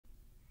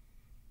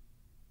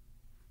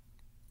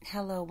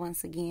Hello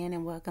once again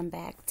and welcome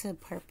back to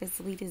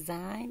Purposely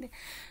Designed.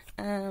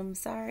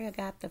 Sorry I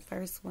got the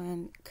first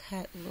one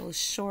cut a little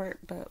short,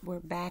 but we're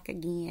back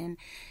again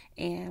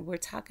and we're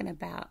talking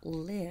about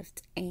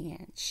lift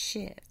and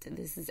shift.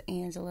 This is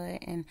Angela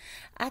and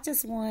I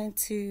just want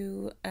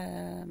to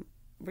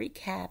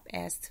recap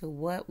as to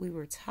what we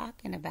were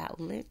talking about,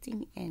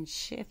 lifting and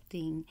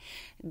shifting,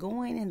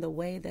 going in the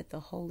way that the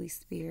Holy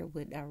Spirit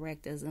would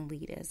direct us and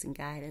lead us and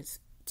guide us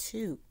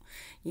to.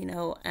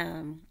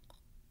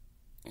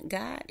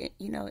 God,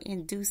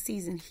 in due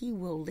season, He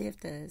will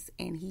lift us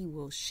and He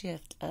will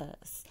shift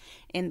us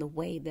in the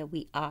way that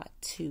we ought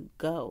to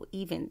go,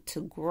 even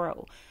to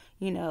grow,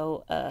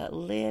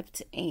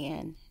 lift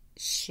and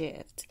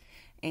shift.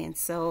 And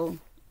so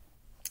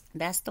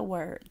that's the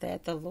word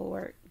that the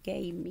Lord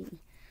gave me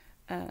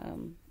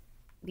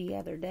the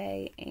other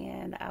day.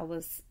 And I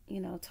was,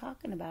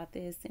 talking about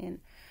this. And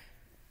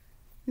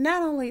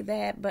not only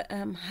that, but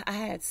I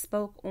had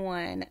spoke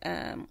on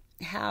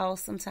how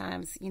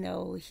sometimes,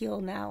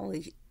 He'll not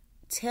only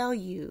tell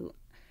you,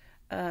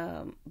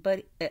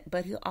 but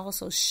He'll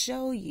also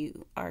show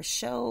you or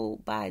show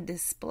by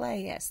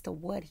display as to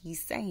what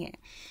He's saying.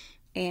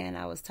 And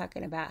I was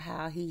talking about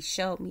how He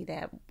showed me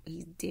that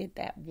He did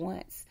that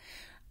once.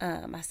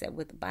 I said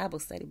with the Bible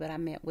study, but I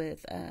meant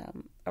with a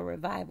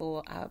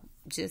revival I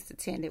just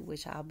attended,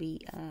 which I'll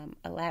be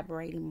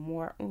elaborating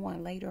more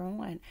on later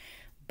on.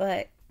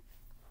 But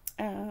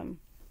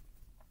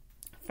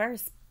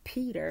First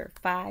Peter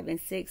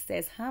 5:6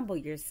 says, "Humble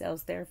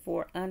yourselves,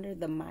 therefore, under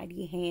the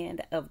mighty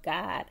hand of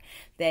God,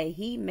 that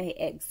He may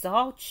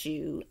exalt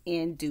you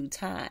in due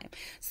time."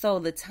 So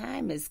the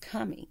time is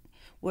coming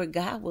where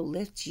God will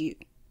lift you.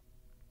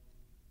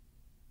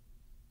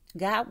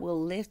 God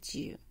will lift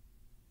you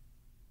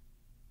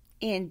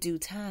in due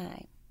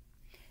time.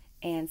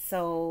 And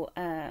so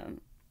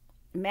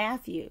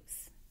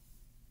Matthew's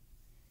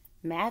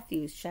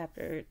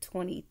chapter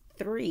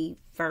 23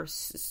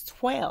 verses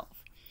 12,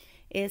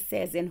 it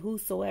says, "And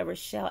whosoever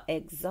shall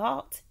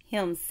exalt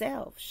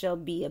himself shall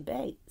be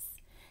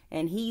abased,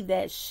 and he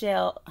that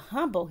shall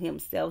humble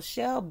himself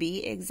shall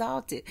be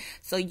exalted."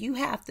 So you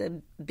have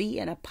to be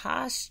in a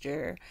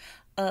posture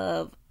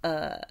of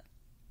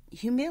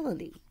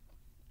humility.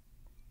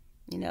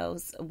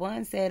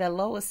 One said a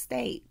low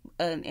estate.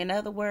 In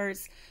other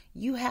words,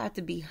 you have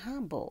to be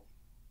humble.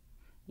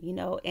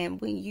 And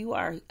when you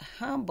are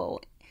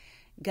humble,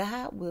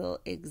 God will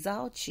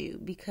exalt you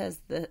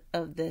because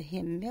of the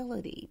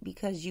humility,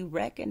 because you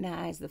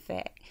recognize the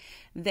fact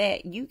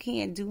that you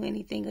can't do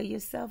anything of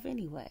yourself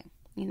anyway.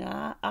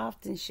 I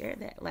often share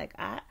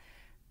that.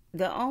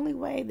 The only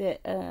way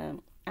that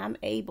I'm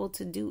able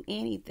to do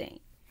anything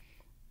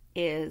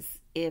is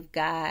if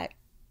God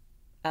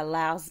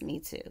allows me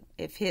to,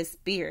 if His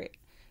Spirit,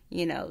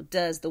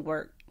 does the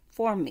work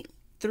for me,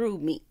 through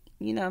me.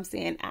 You know what I'm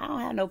saying? I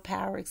don't have no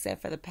power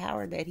except for the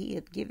power that He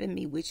has given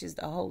me, which is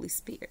the Holy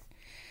Spirit.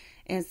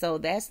 And so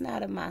that's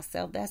not of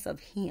myself, that's of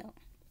Him.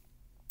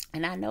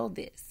 And I know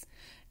this.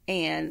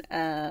 And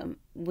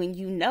when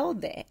you know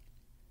that,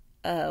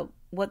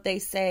 what they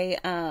say,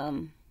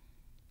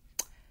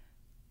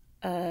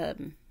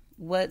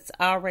 what's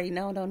already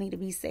known don't need to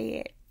be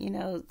said,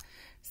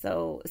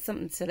 so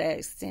something to that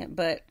extent.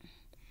 But,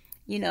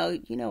 you know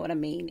what I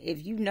mean?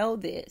 If you know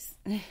this,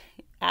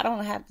 I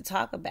don't have to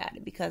talk about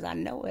it because I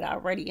know it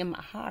already in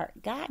my heart.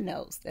 God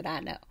knows that I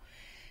know.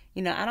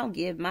 I don't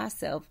give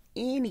myself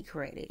any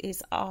credit.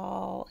 It's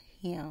all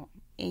Him.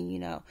 And,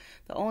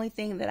 the only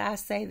thing that I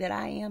say that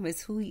I am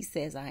is who He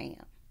says I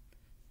am.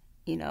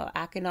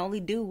 I can only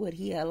do what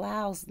He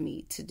allows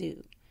me to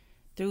do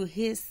through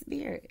His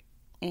Spirit.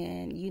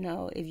 And,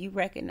 if you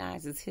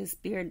recognize it's His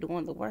Spirit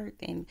doing the work,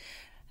 then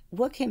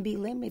what can be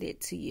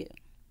limited to you?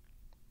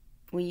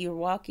 When you're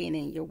walking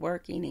and you're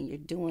working and you're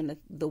doing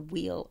the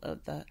will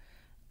of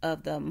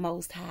the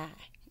Most High.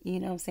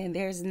 You know what I'm saying?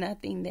 There's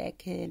nothing that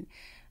can...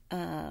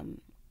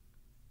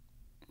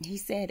 He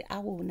said, "I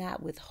will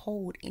not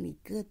withhold any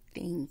good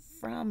thing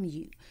from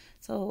you."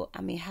 So,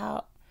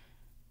 how,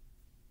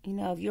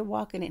 if you're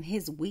walking in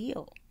His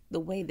will, the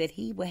way that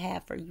He would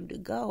have for you to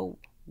go,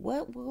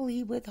 what will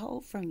He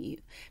withhold from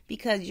you?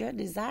 Because your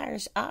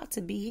desires ought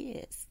to be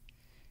His.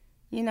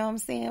 You know what I'm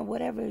saying?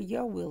 Whatever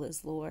your will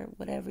is, Lord,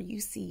 whatever you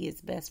see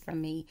is best for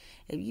me.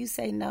 If you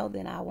say no,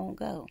 then I won't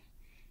go.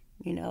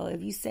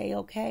 If you say,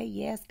 okay,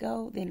 yes,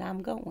 go, then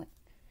I'm going.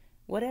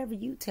 Whatever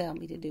you tell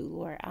me to do,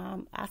 Lord,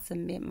 I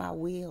submit my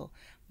will,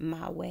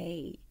 my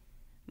way,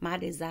 my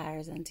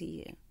desires unto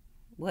you.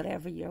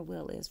 Whatever your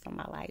will is for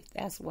my life,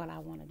 that's what I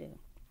want to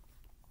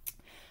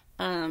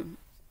do.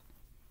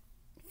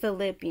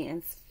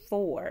 Philippians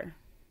 4.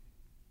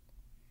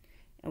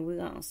 And we're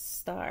going to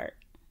start.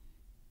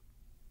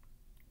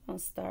 I'll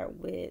start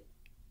with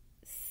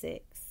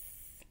 6.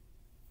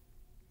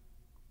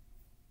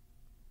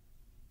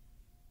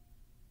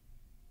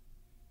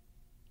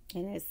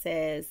 And it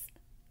says,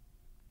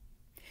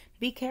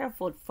 "Be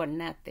careful for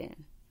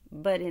nothing,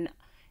 but in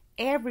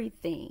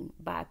everything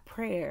by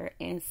prayer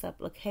and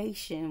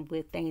supplication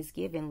with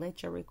thanksgiving,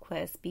 let your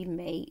requests be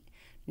made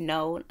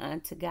known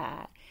unto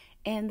God.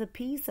 And the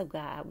peace of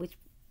God, which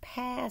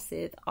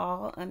passeth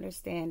all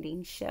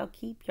understanding, shall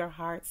keep your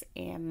hearts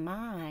and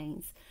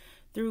minds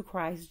through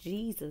Christ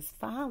Jesus.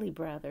 Finally,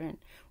 brethren,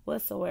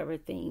 whatsoever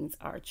things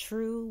are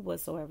true,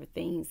 whatsoever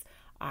things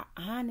are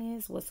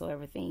honest,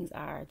 whatsoever things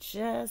are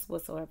just,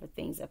 whatsoever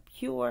things are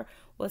pure,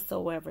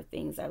 whatsoever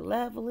things are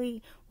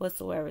lovely,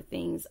 whatsoever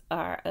things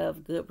are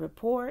of good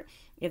report,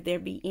 if there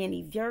be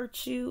any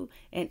virtue,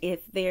 and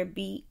if there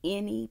be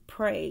any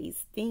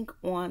praise, think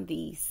on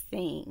these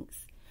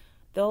things.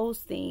 Those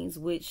things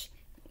which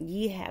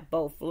ye have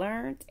both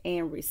learned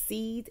and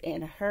received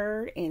and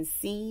heard and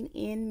seen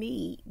in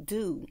me,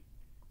 do,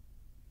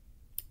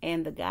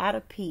 and the God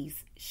of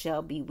peace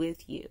shall be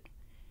with you.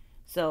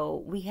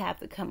 So we have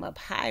to come up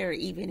higher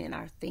even in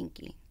our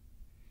thinking.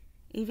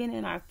 Even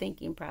in our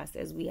thinking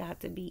process, we have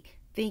to be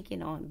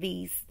thinking on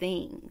these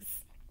things.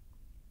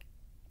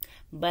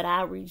 But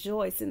I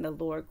rejoice in the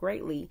Lord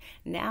greatly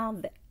now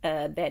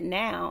that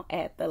now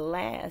at the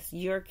last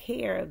your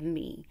care of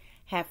me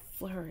have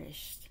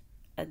flourished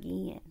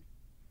again,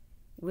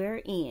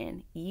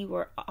 wherein ye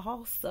were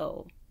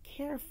also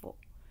careful,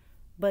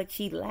 but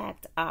ye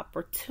lacked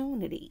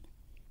opportunity.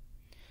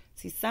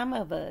 See, some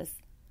of us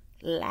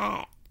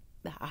lack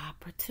the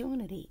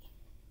opportunity.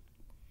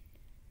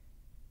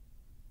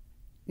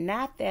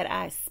 Not that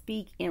I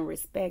speak in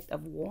respect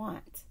of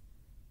want,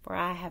 for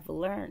I have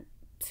learned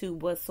to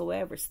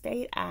whatsoever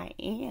state I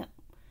am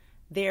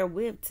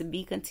therewith to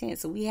be content.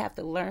 So we have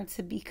to learn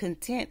to be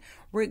content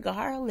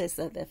regardless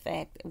of the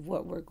fact of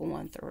what we're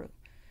going through.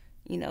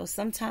 You know,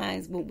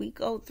 sometimes when we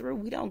go through,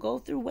 we don't go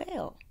through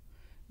well.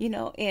 You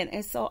know, and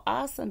it's so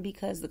awesome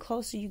because the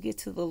closer you get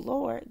to the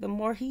Lord, the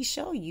more He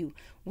show you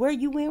where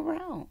you went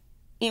wrong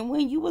and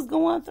when you was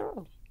going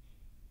through.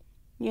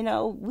 You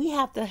know, we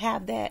have to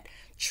have that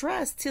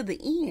trust to the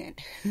end,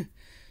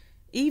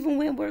 even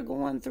when we're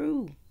going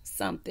through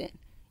something.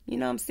 You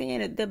know what I'm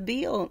saying? The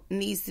bill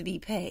needs to be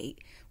paid.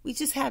 We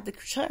just have to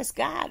trust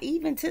God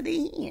even to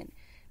the end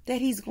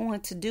that He's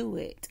going to do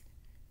it.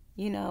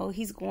 You know,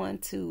 He's going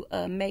to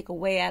make a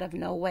way out of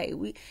no way.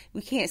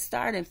 We can't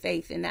start in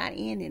faith and not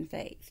end in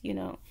faith, you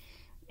know.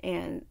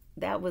 And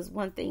that was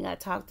one thing I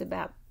talked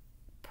about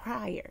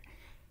prior.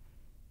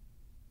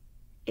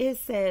 It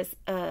says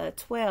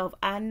 12,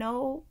 I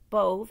know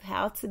both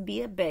how to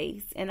be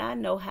abased and I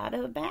know how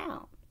to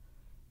abound.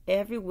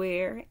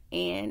 Everywhere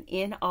and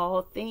in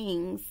all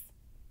things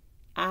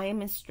I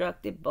am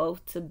instructed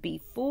both to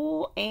be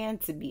full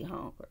and to be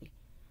hungry,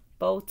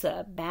 both to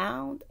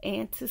abound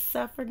and to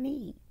suffer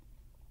need.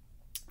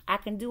 I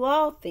can do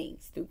all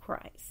things through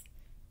Christ,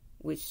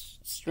 which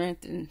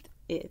strengtheneth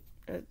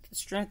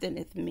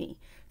me.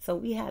 So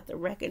we have to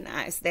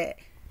recognize that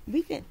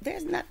we can.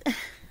 There's nothing.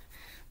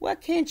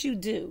 What can't you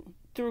do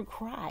through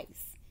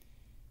Christ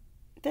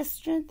that's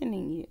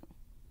strengthening you?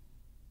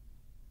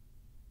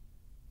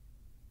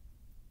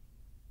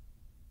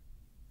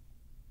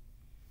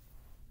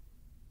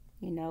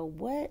 You know,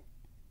 what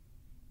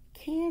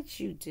can't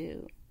you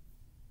do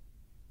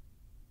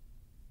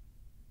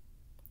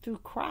through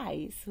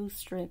Christ who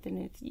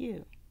strengtheneth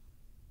you?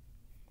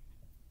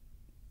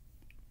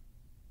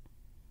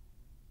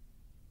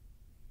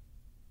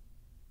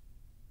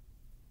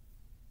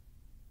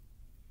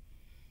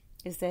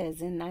 It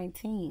says in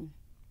 19,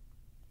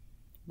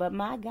 but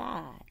my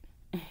God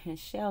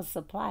shall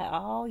supply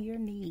all your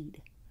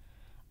need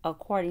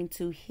according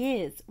to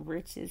His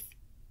riches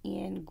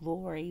in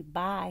glory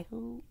by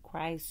who?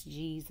 Christ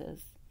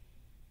Jesus.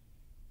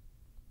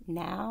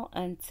 Now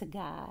unto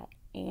God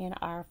and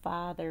our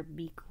Father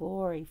be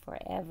glory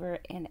forever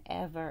and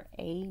ever.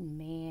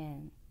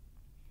 Amen.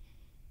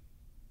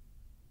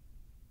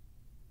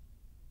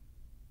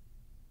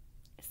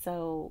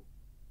 So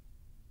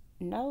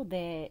know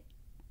that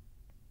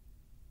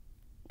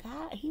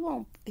God, He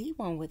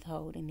won't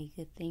withhold any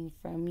good thing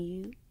from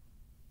you.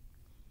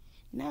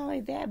 Not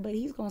only that, but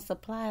He's going to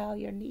supply all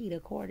your need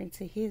according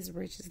to His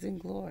riches and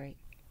glory.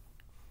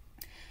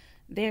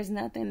 There's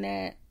nothing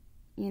that,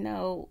 you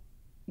know,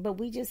 but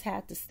we just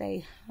have to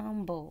stay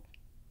humble.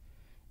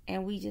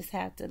 And we just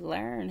have to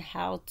learn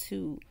how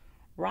to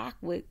rock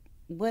with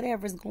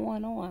whatever's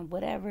going on,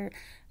 whatever,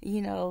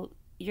 you know,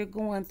 you're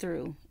going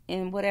through.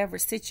 In whatever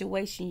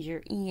situation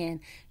you're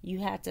in, you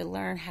have to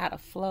learn how to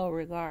flow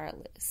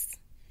regardless.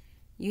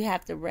 You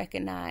have to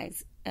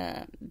recognize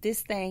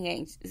this thing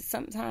ain't.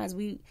 Sometimes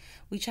we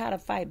try to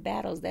fight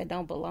battles that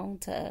don't belong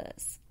to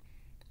us.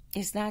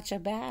 It's not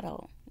your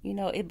battle. You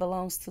know, it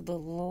belongs to the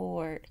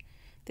Lord.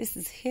 This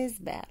is His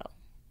battle.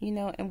 You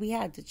know, and we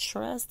have to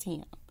trust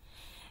Him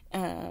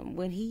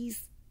when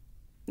He's,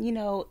 you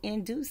know,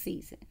 in due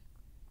season.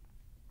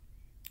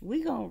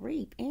 We gonna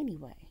reap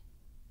anyway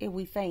if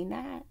we faint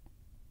not.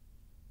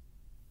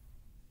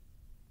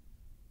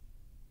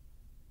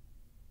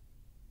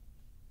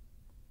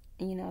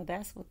 You know,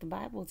 that's what the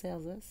Bible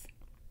tells us.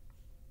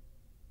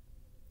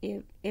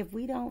 If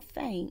we don't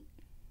faint,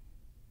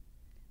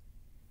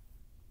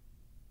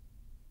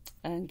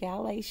 in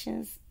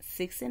Galatians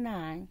 6 and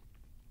 9,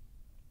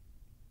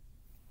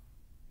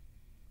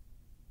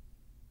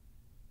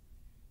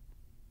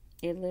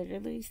 It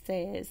literally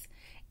says,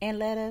 and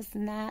let us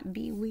not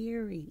be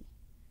weary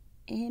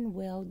in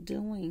well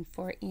doing,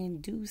 for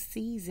in due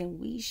season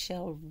we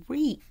shall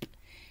reap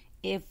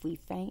if we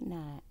faint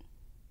not.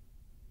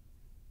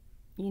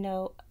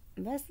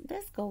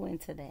 Let's go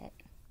into that.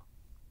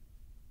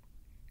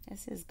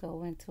 Let's just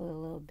go into it a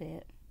little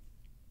bit.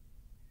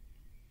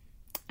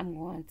 I'm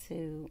going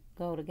to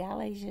go to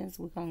Galatians.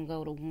 We're going to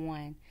go to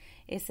 1.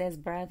 It says,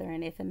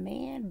 brethren, if a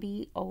man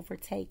be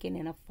overtaken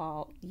in a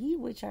fault, ye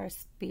which are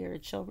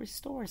spiritual,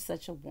 restore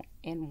such a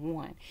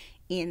one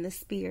in the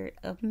spirit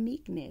of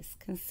meekness,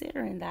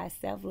 considering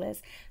thyself,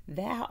 lest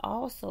thou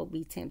also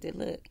be tempted.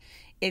 Look,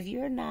 if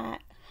you're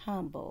not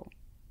humble,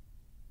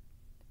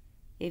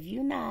 if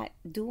you're not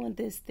doing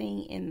this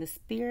thing in the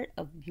spirit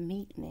of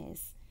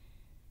meekness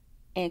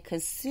and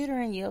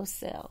considering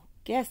yourself,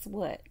 guess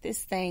what?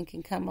 This thing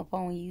can come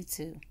upon you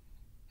too.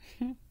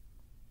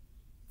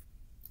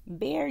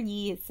 Bear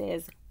ye, it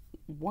says,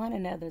 one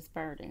another's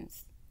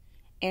burdens,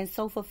 and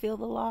so fulfill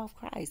the law of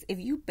Christ. If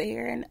you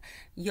bearing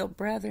your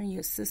brother and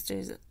your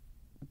sister's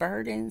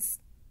burdens,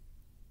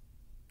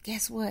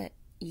 guess what?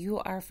 You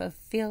are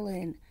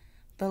fulfilling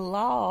the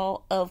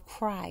law of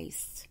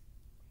Christ.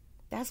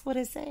 That's what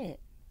it said.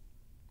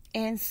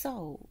 And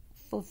so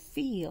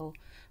fulfill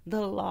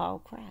the law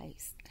of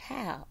Christ.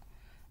 How?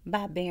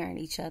 By bearing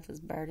each other's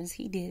burdens.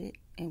 He did it,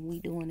 and we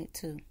doing it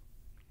too.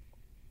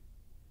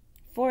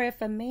 For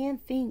if a man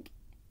think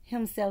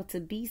himself to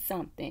be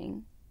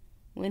something,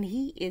 when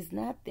he is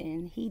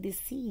nothing, he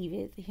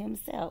deceiveth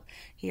himself.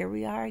 Here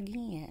we are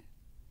again.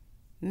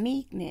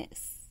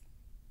 Meekness.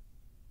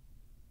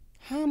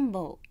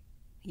 Humble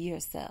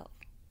yourself.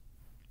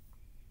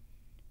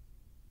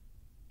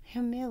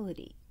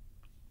 Humility.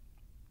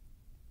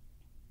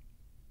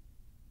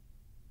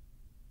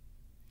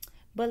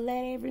 But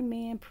let every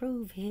man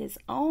prove his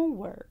own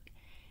work,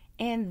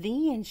 and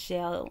then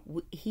shall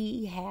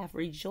he have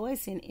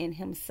rejoicing in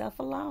himself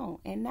alone,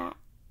 and not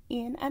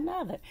in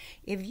another.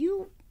 If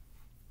you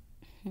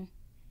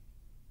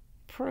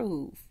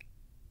prove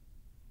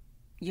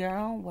your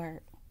own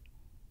work,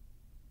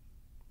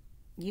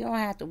 you don't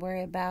have to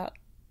worry about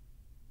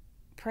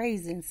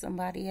praising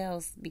somebody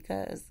else,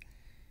 because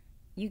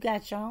you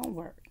got your own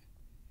work.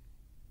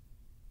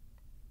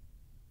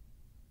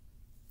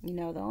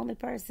 The only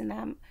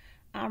person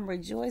I'm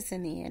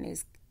rejoicing in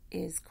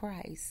is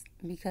Christ,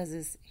 because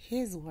it's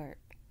his work.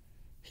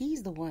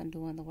 He's the one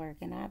doing the work,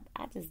 and I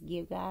just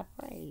give God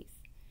praise.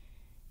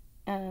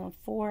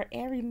 For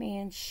every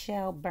man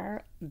shall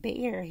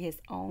bear his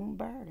own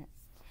burden.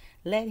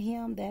 Let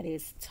him that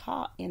is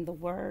taught in the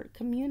word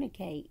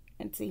communicate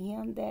unto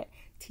him that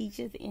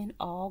teacheth in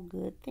all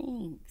good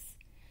things.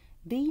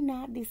 Be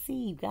not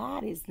deceived.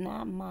 God is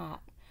not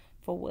mocked.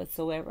 For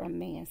whatsoever a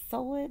man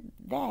soweth,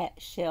 that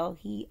shall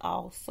he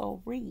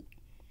also reap.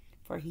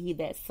 For he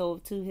that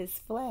soweth to his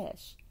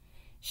flesh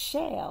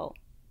shall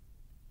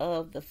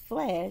of the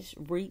flesh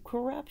reap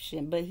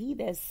corruption, but he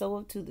that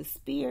soweth to the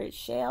Spirit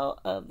shall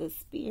of the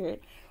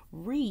Spirit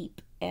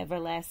reap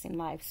everlasting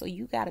life. So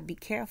you got to be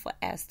careful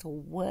as to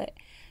what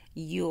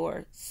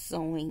you're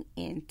sowing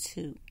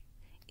into.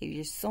 If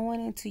you're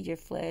sowing into your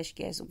flesh,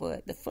 guess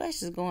what? The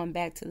flesh is going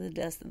back to the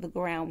dust of the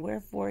ground.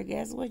 Wherefore,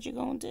 guess what you're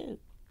going to do?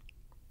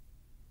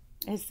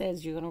 It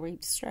says you're going to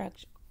reap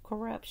destruction,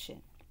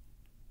 corruption.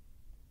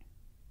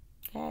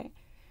 Okay?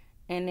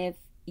 And if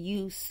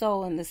you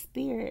sow in the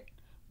Spirit,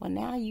 well,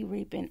 now you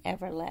reaping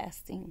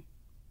everlasting.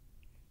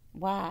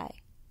 Why?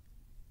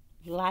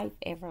 Life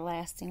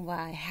everlasting.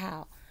 Why?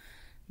 How?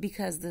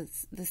 Because the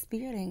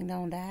Spirit ain't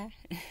gonna die.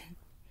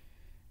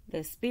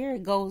 The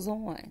Spirit goes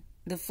on.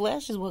 The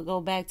flesh is what go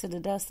back to the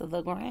dust of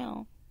the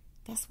ground.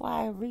 That's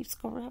why it reaps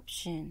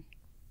corruption.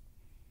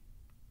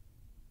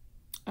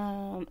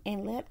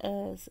 And let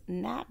us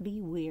not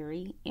be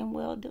weary in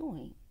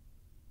well-doing.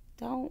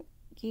 Don't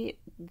get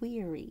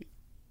weary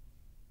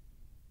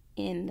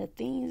in the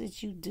things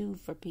that you do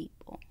for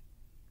people,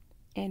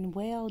 and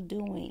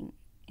well-doing,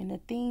 and the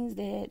things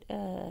that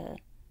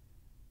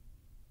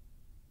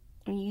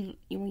when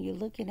you're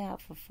looking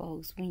out for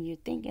folks, when you're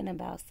thinking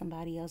about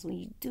somebody else, when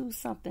you do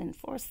something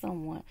for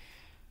someone,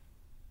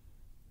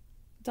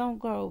 don't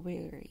grow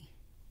weary,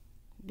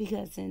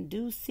 because in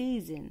due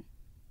season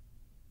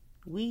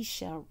we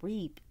shall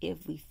reap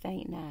if we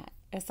faint not.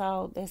 That's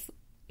all. If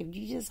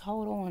you just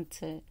hold on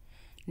to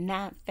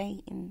not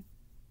fainting,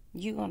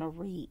 you're gonna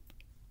reap.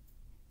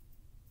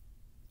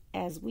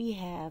 As we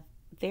have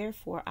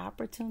therefore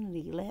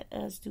opportunity, let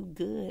us do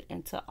good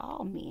unto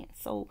all men.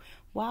 So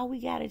while we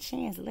got a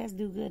chance, let's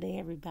do good to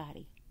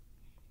everybody,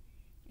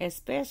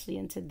 especially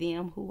unto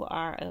them who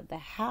are of the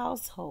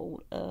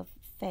household of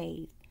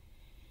faith.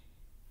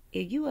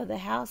 If you are the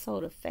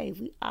household of faith,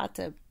 we ought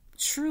to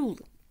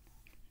truly,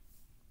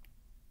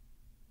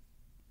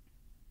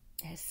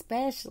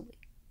 especially,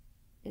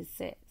 it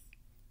says,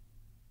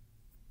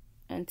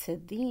 unto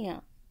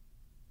them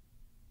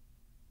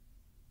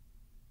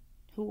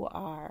who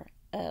are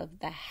of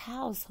the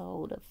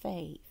household of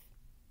faith.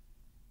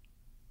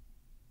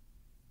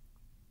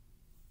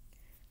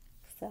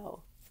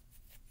 So,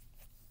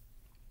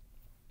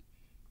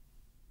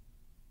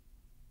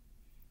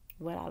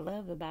 what I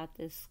love about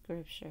this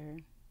scripture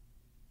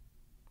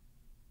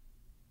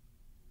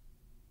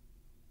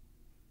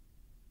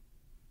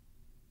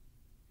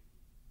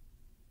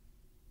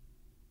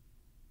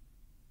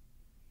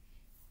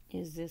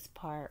is this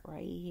part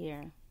right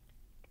here.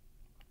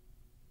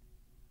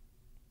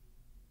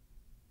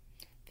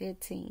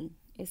 15.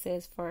 It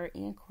says, "For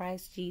in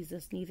Christ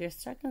Jesus neither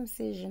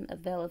circumcision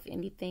availeth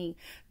anything,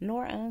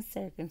 nor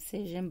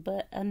uncircumcision,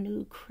 but a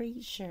new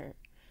creature.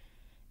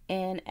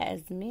 And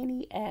as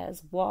many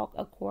as walk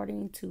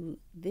according to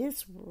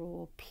this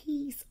rule,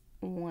 peace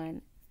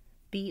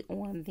be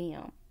on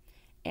them,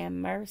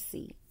 and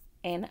mercy,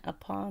 and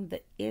upon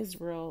the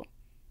Israel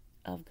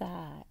of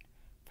God.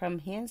 From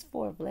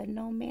henceforth let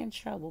no man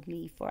trouble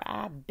me, for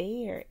I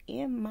bear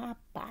in my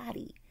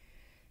body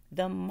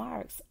the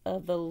marks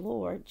of the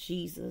Lord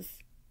Jesus.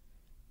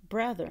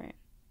 Brethren,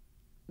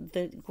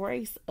 the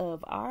grace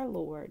of our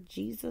Lord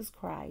Jesus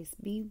Christ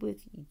be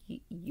with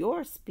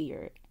your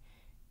spirit.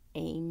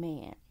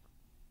 Amen."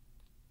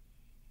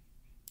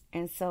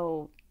 And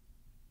so,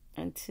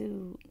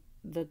 unto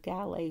the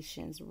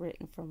Galatians,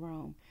 written from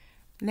Rome.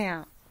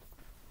 Now,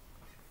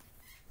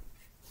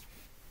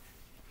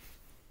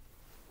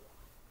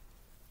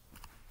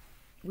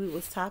 we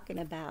was talking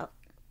about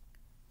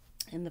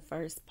in the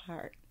first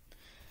part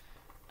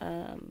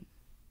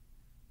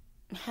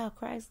how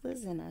Christ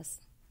lives in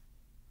us.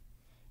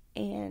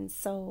 And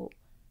so,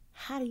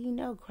 how do you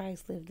know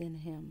Christ lived in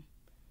him?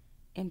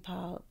 And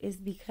Paul, is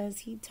because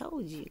he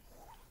told you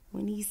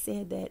when he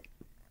said that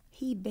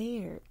he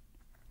bared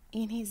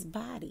in his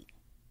body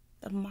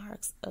the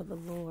marks of the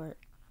Lord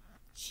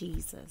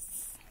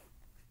Jesus.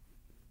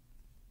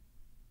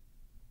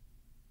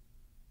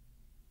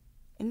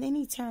 And then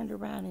he turned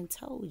around and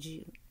told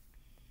you,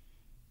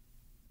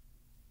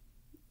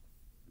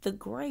 "The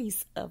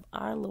grace of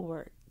our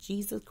Lord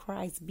Jesus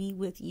Christ be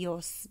with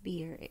your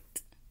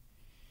spirit."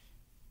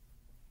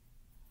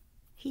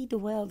 He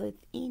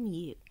dwelleth in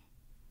you.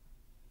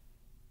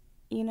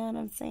 You know what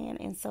I'm saying?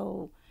 And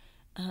so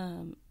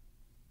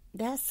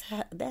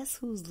that's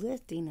who's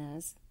lifting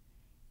us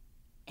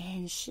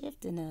and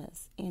shifting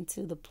us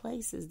into the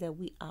places that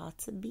we ought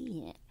to be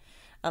in.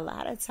 A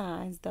lot of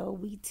times, though,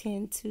 we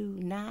tend to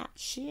not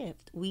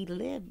shift. We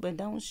live but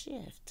don't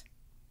shift.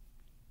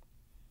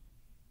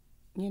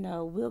 You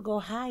know, we'll go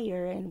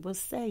higher and we'll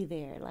stay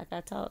there. Like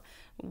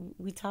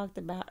we talked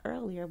about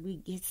earlier, we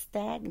get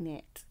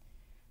stagnant.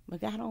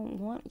 But God don't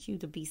want you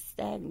to be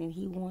stagnant.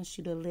 He wants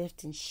you to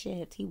lift and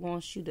shift. He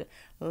wants you to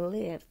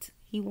lift.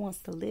 He wants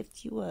to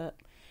lift you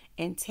up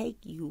and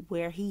take you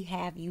where he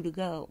have you to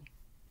go.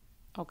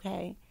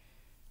 Okay?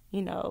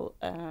 You know,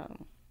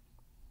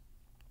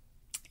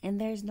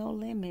 and there's no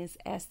limits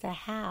as to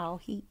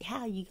how you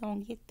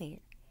gonna get there.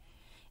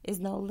 There's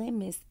no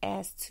limits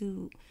as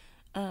to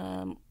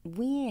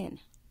when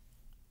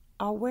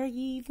or where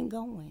you even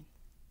going.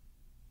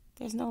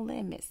 There's no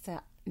limits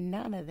to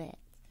none of that.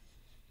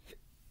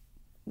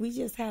 We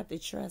just have to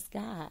trust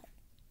God.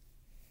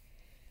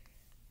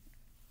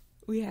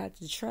 We have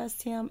to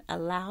trust him,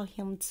 allow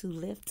him to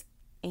lift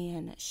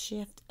and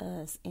shift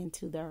us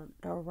into the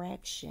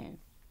direction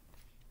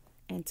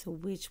into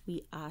which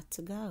we ought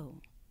to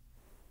go.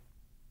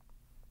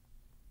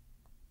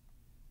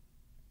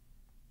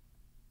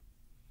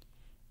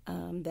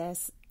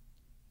 That's,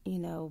 you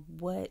know,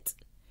 what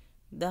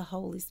the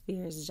Holy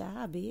Spirit's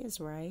job is,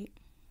 right?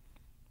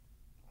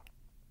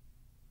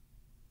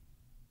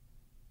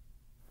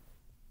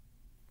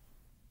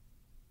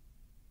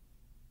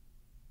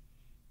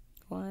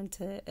 Going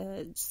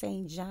to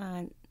St.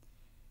 John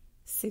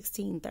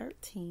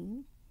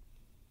 16:13.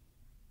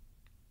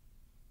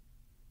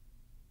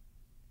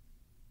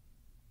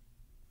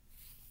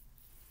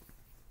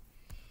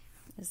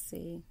 Let's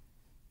see.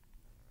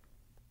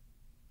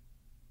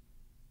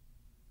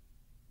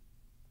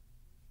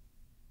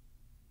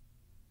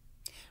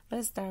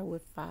 Let's start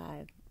with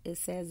 5. It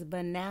says,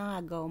 "But now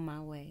I go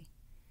my way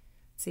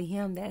to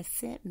him that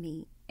sent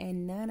me,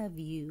 and none of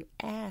you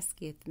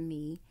asketh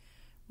me,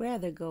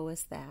 Whither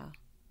goest thou?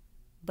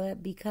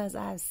 But because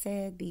I have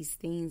said these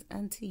things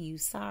unto you,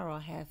 sorrow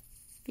hath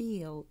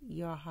filled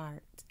your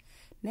heart.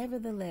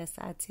 Nevertheless,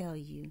 I tell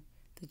you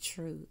the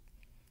truth.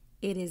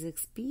 It is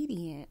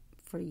expedient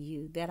for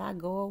you that I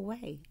go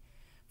away.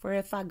 For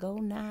if I go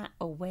not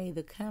away,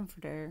 the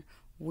Comforter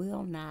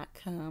will not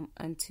come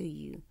unto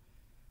you.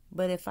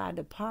 But if I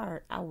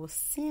depart, I will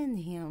send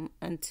him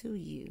unto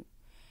you.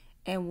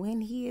 And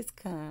when he is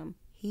come,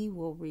 he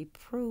will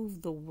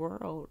reprove the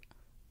world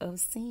of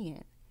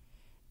sin,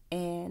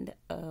 and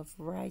of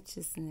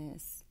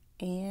righteousness,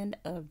 and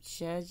of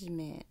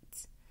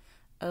judgment.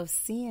 Of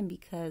sin,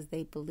 because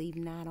they believe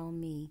not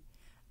on me.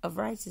 Of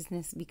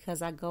righteousness,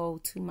 because I go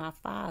to my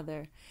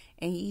Father,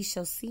 and ye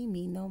shall see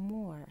me no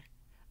more.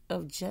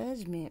 Of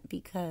judgment,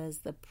 because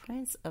the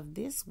prince of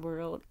this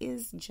world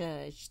is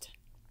judged.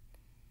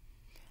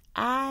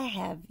 I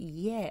have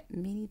yet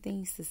many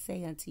things to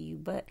say unto you,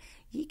 but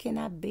ye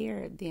cannot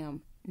bear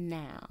them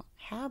now.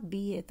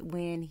 Howbeit,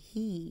 when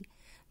he,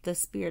 the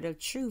Spirit of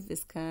truth,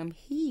 is come,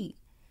 he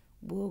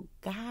will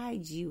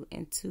guide you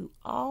into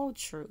all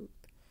truth,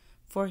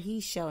 for he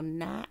shall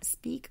not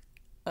speak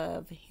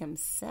of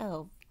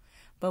himself,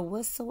 but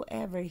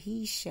whatsoever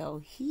he shall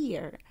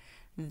hear,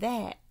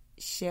 that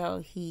shall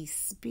he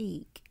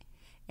speak,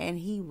 and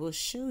he will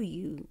show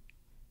you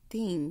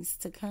things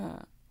to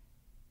come.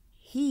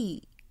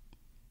 He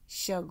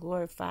shall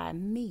glorify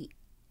me,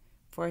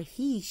 for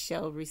he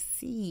shall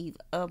receive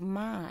of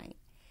mine,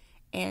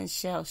 and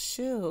shall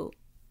show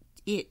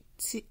it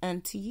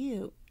unto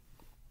you.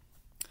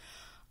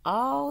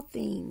 All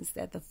things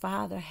that the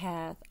Father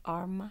hath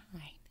are mine.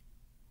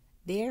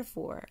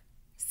 Therefore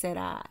said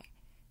I,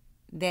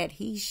 that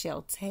he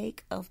shall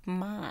take of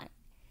mine,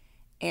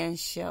 and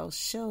shall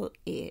show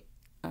it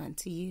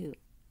unto you.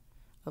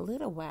 A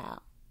little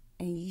while,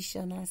 and ye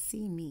shall not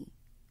see me.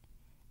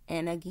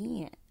 And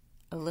again,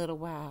 a little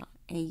while,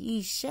 and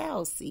ye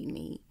shall see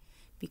me,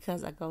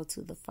 because I go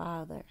to the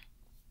Father.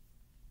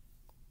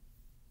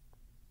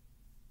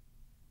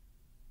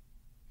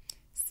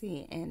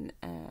 See, and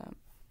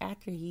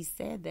after he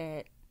said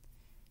that,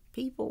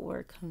 people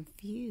were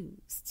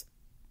confused.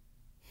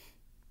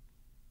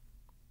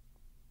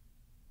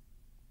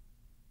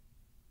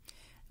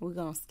 We're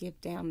going to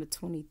skip down to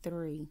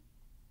 23.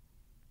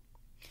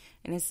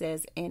 And it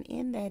says, and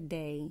in that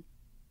day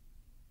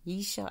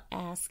ye shall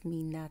ask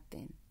me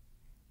nothing.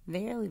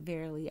 Verily,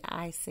 verily,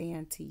 I say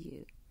unto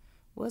you,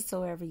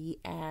 whatsoever ye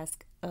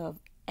ask the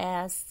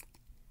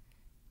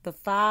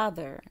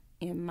Father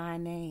in my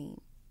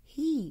name,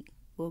 he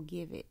will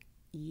give it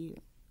you.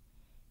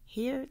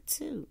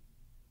 Hereto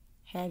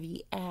have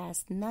ye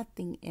asked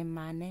nothing in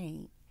my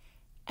name.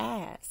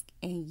 Ask,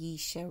 and ye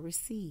shall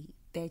receive,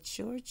 that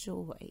your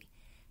joy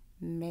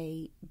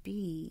may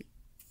be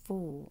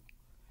full.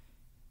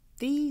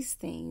 These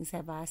things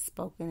have I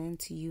spoken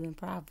unto you in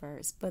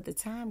Proverbs, but the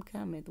time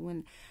cometh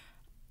when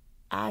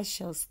I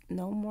shall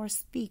no more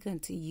speak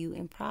unto you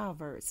in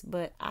Proverbs,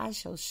 but I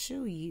shall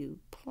shew you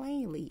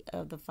plainly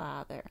of the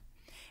Father.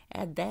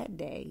 At that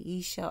day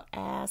ye shall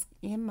ask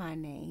in my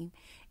name,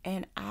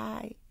 and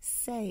I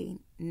say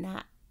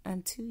not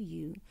unto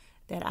you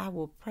that I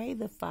will pray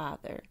the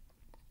Father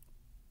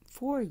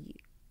for you.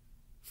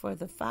 For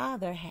the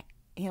Father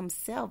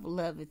himself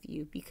loveth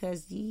you,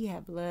 because ye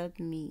have loved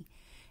me,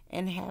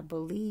 and have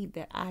believed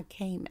that I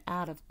came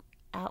out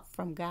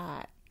from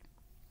God.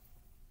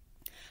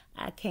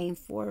 I came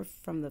forth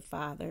from the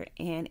Father,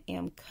 and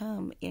am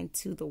come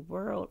into the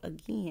world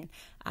again.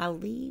 I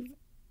leave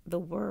the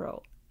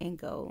world and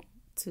go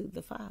to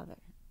the Father.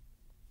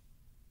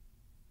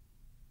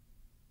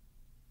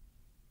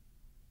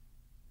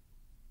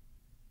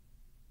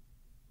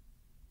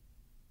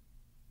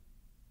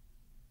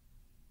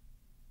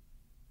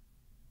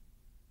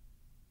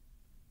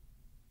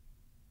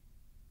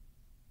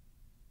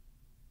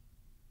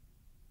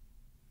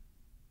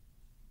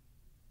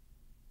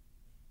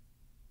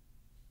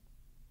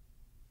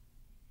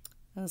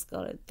 Let's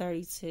go to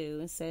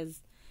 32. It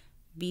says,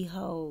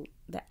 behold,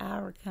 the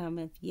hour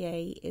cometh,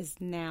 yea, is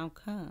now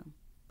come,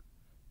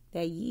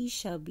 that ye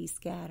shall be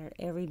scattered,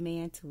 every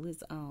man to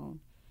his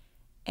own,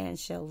 and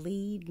shall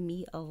leave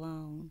me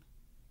alone.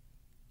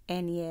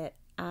 And yet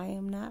I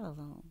am not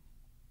alone,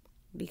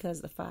 because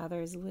the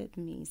Father is with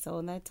me. So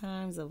in that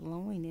times of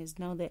loneliness,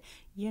 know that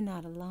you're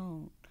not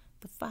alone.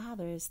 The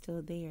Father is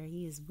still there.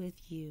 He is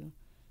with you.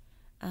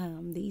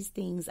 These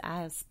things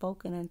I have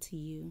spoken unto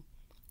you,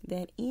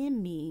 that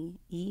in me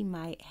ye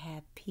might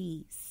have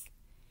peace.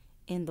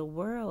 In the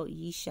world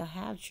ye shall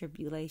have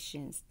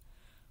tribulations,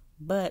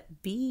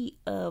 but be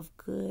of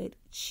good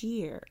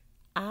cheer.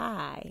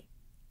 I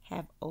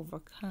have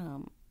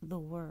overcome the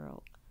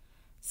world.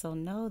 So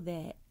know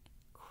that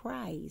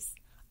Christ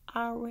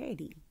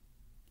already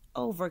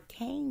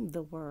overcame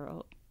the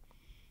world.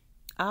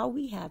 All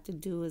we have to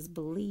do is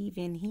believe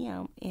in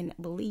him and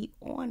believe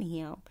on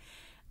him,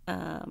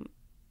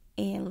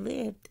 and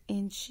live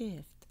and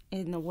shift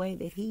in the way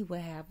that he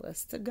would have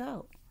us to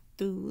go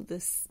through the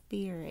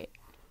Spirit.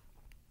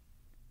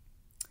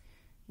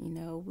 You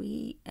know,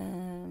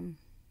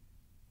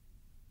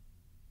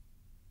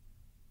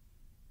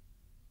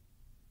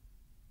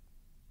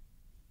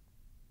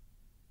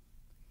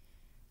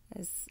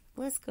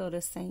 let's go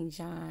to St.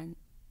 John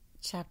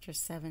chapter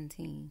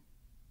 17.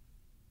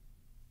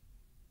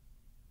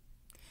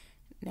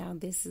 Now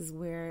this is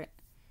where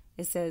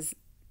it says,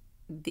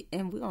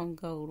 and we're going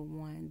to go to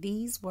 1.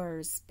 These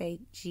words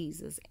spake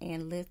Jesus,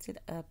 and lifted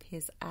up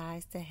his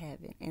eyes to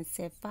heaven, and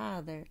said,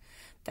 Father,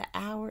 the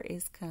hour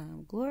is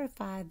come.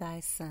 Glorify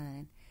thy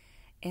Son,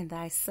 and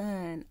thy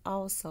Son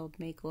also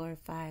may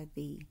glorify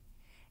thee,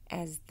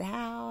 as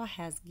thou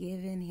hast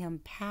given him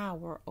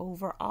power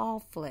over all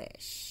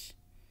flesh,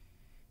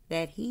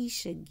 that he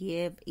should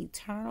give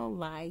eternal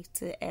life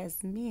to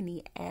as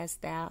many as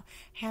thou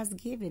hast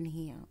given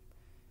him.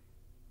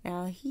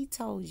 Now he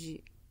told you,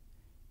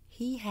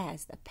 he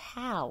has the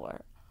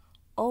power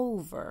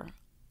over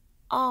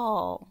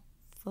all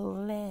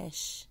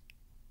flesh.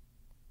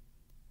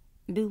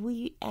 Do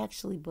we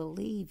actually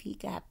believe he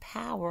got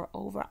power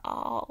over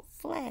all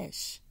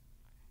flesh?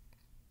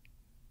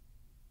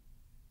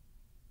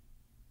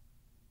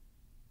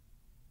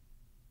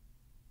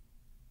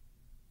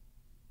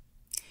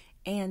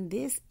 And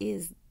this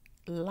is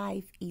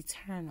life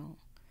eternal,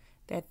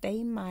 that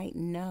they might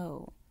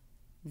know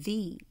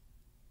thee,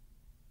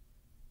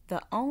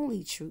 the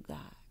only true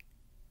God,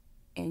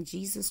 and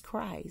Jesus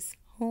Christ,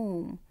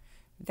 whom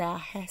thou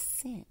hast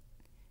sent.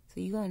 So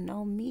you're going to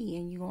know me,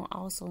 and you're going to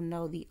also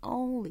know the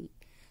only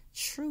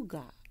true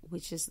God,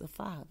 which is the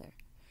Father.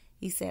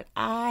 He said,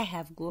 I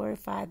have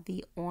glorified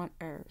thee on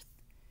earth.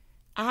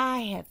 I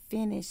have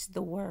finished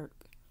the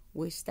work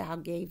which thou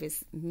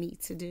gavest me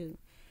to do.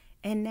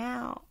 And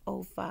now,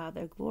 O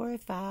Father,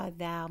 glorify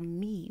thou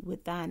me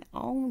with thine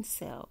own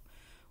self,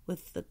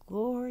 with the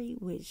glory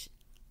which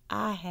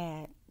I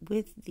had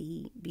with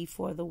thee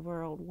before the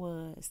world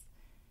was.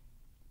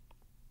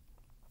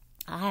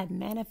 I have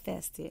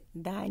manifested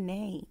thy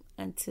name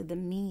unto the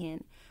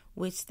men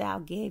which thou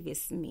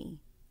gavest me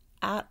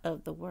out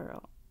of the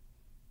world.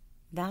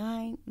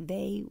 Thine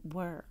they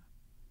were,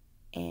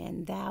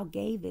 and thou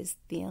gavest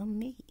them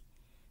me.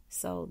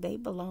 So they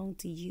belong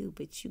to you,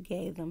 but you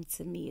gave them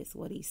to me, is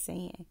what he's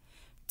saying,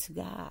 to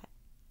God,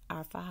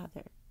 our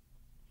Father.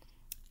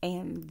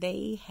 And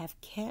they have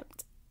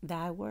kept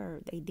thy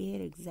word. They did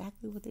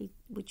exactly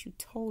what you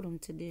told them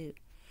to do.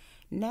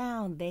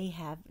 Now they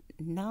have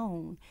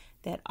known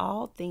that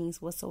all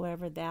things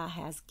whatsoever thou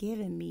hast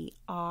given me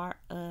are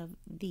of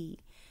thee.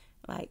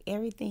 Like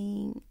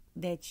everything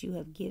that you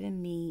have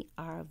given me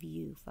are of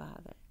you,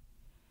 Father.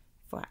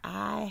 For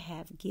I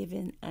have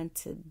given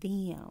unto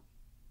them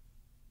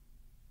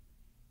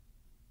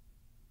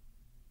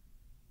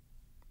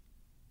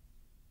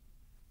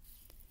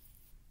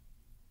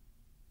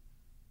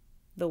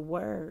the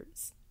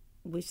words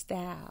which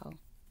thou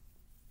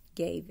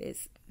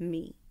gavest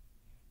me,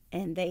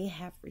 and they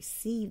have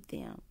received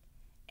them,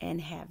 and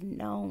have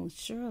known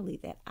surely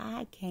that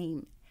I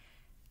came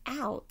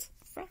out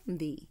from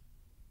thee,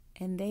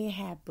 and they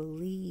have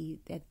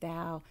believed that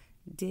thou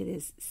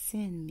didst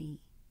send me.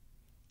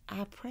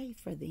 I pray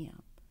for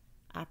them.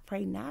 I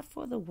pray not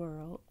for the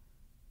world,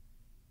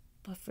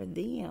 but for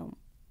them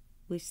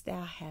which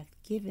thou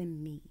hast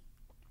given me,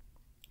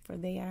 for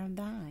they are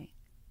thine.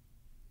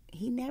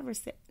 He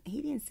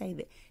didn't say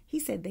that. He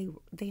said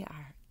they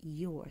are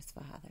yours,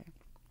 Father.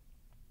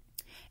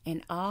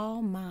 And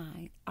all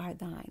mine are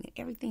thine. And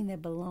everything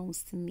that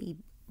belongs to me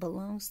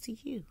belongs to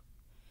you.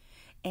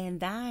 And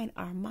thine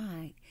are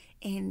mine,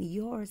 and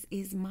yours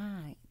is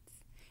mine.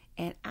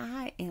 And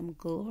I am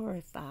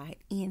glorified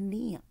in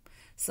them.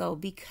 So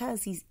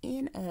because he's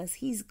in us,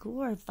 he's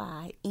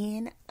glorified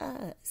in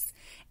us.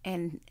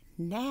 And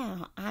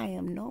now I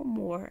am no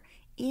more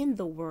in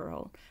the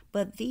world,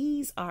 but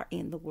these are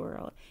in the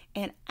world,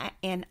 and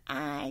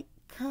I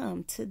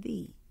come to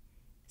thee.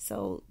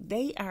 So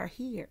they are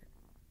here,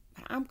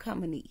 but I'm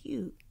coming to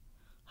you.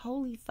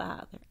 Holy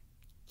Father,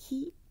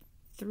 keep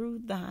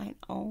through thine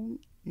own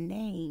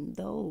name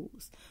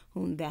those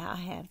whom thou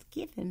hast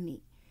given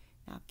me.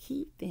 Now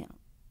keep them,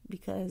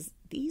 because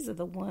these are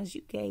the ones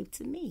you gave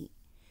to me,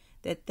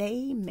 that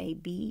they may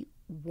be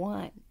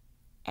one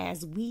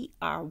as we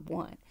are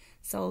one.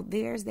 So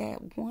there's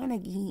that one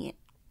again.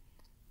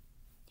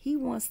 He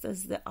wants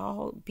us to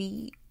all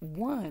be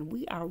one.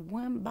 We are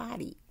one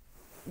body.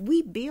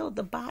 We build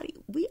the body.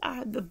 We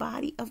are the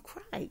body of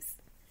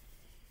Christ.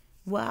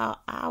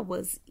 While I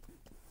was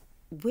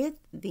with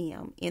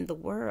them in the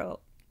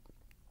world,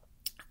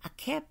 I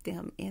kept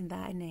them in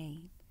thy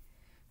name.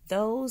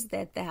 Those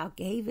that thou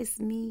gavest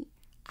me,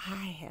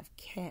 I have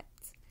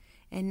kept.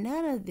 And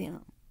none of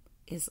them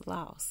is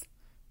lost,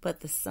 but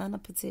the son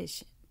of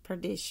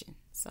perdition,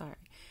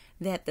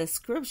 that the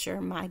scripture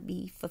might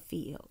be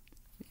fulfilled.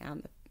 Now,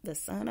 the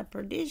son of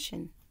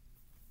perdition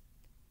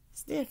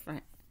is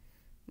different.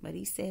 But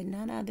he said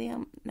none of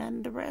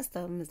the rest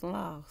of them is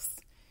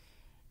lost.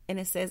 And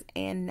it says,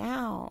 and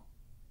now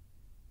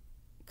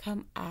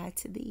come I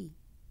to thee,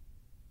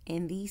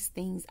 and these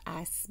things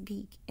I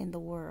speak in the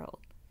world,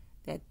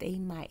 that they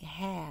might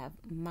have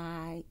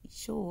my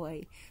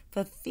joy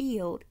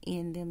fulfilled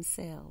in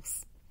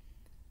themselves.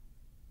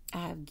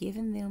 I have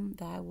given them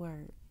thy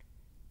word,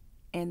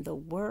 and the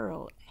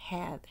world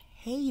hath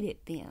hated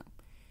them,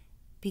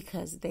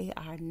 because they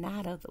are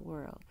not of the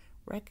world.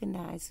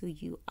 Recognize who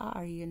you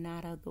are. You're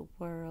not of the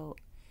world.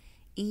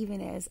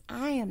 Even as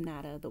I am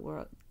not of the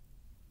world.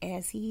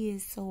 As he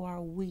is, so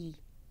are we.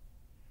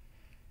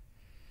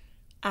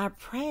 I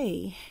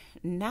pray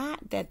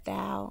not that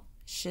thou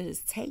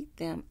shouldest take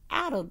them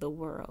out of the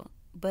world,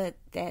 but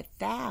that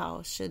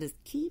thou shouldest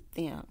keep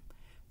them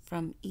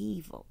from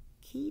evil.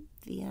 Keep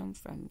them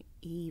from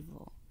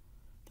evil.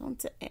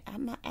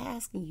 I'm not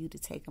asking you to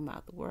take them out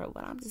of the world,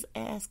 but I'm just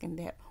asking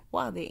that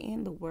while they're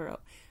in the world,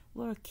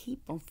 Lord,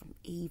 keep them from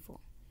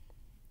evil.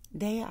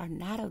 They are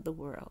not of the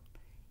world,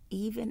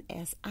 even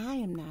as I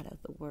am not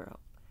of the world.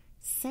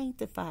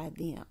 Sanctify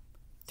them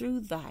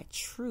through thy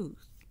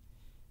truth.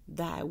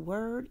 Thy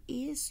word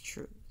is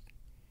truth.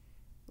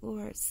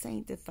 Lord,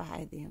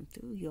 sanctify them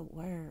through your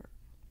word,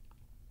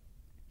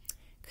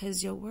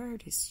 because your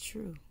word is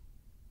true.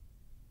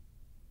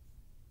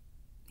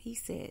 He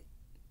said,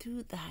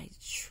 through thy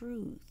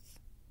truth,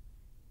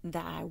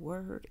 thy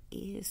word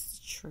is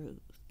truth.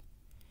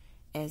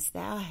 As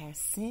thou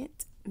hast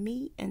sent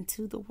me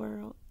into the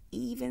world,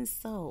 even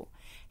so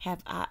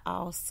have I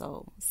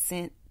also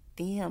sent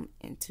them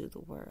into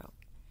the world.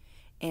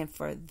 And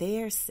for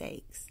their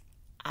sakes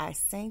I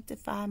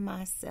sanctify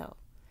myself,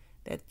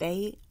 that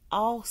they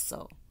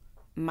also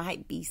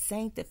might be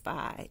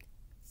sanctified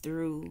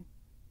through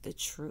the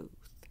truth.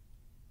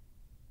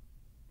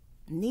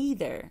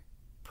 Neither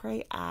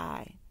pray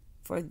I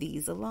for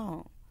these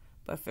alone,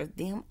 but for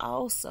them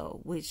also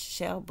which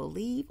shall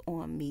believe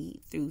on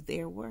me through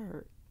their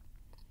word,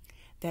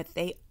 that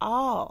they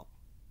all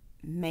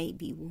may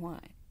be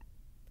one,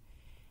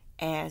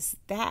 as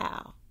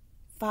thou,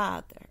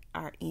 Father,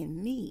 art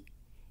in me,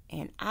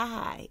 and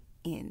I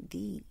in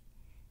thee,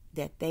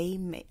 that they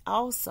may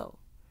also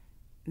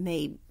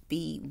may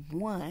be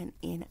one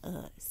in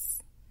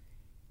us,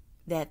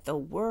 that the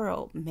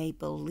world may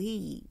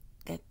believe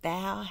that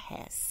thou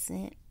hast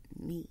sent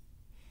me.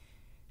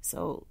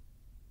 So,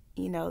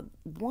 being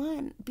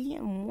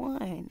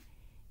one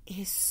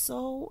is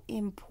so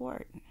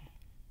important.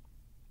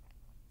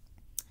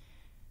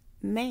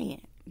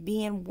 Man,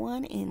 being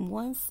one in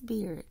one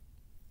spirit,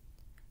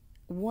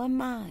 one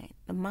mind,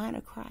 the mind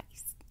of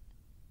Christ,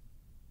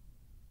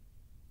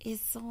 is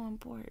so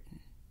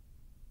important.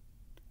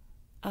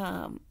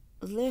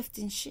 Lift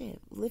and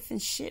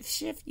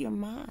shift your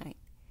mind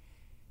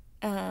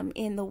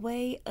in the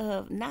way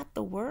of not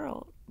the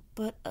world,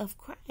 but of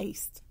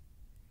Christ,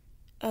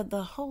 of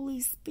the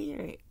Holy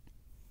Spirit,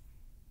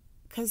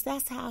 because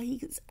that's how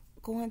He's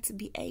going to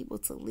be able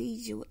to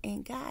lead you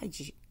and guide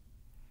you.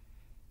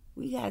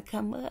 We got to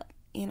come up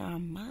in our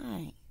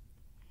mind.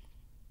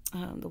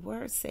 The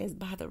word says,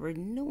 by the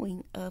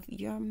renewing of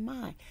your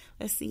mind.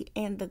 Let's see,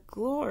 and the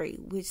glory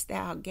which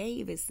thou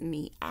gavest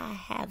me, I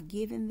have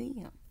given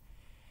them,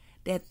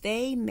 that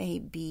they may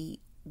be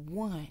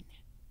one,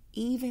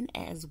 even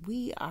as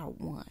we are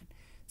one.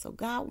 So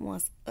God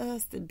wants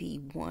us to be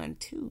one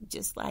too,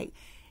 just like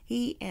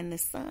He and the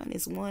Son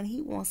is one.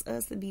 He wants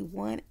us to be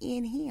one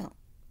in Him.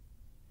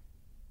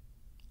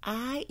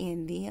 I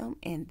in them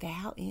and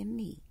thou in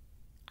me.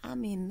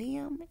 I'm in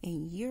them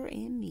and you're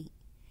in me,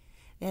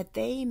 that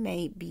they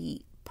may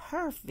be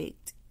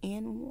perfect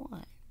in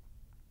one.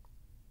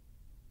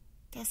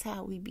 That's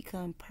how we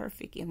become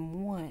perfect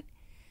in one,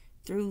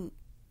 through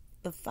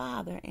the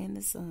Father and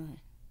the Son.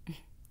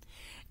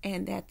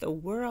 And that the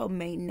world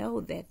may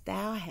know that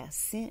thou hast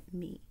sent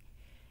me,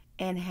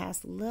 and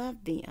hast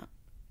loved them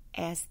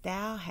as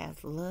thou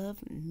hast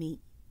loved me.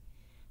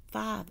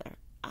 Father,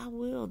 I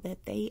will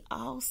that they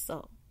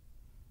also,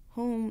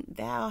 whom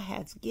thou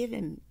hast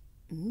given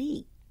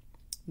me,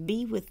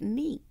 be with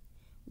me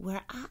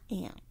where I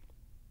am,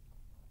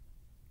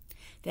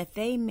 that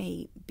they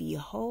may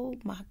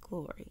behold my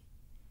glory,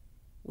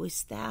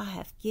 which thou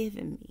hast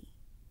given me.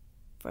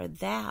 For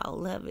thou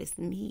lovest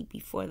me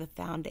before the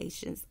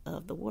foundations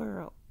of the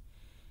world.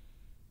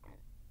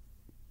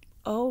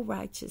 O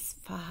righteous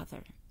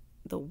Father,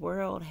 the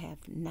world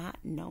hath not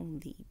known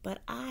thee, but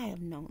I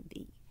have known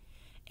thee.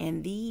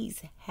 And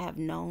these have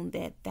known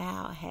that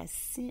thou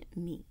hast sent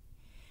me.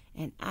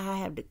 And I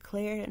have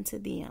declared unto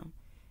them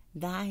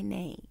thy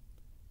name,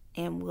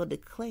 and will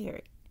declare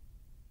it,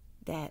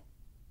 that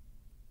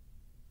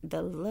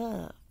the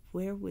love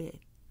wherewith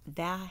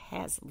thou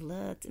hast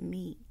loved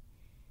me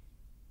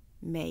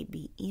may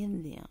be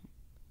in them,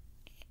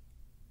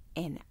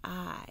 and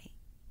I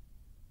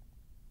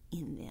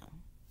in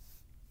them.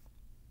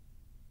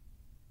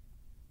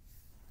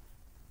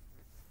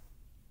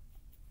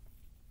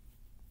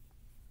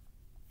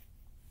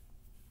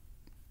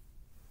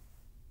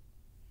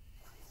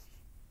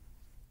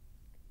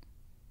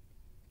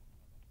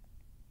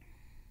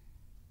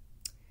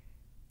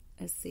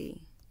 Let's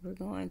see. We're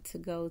going to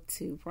go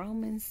to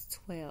Romans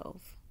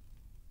 12.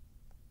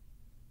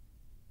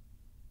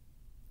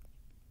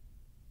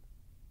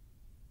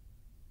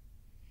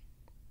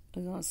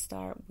 We're going to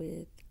start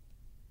with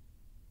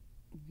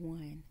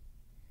 1.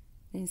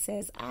 And it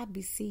says, I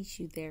beseech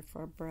you,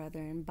 therefore,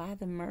 brethren, by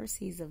the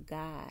mercies of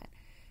God,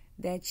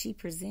 that ye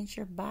present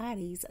your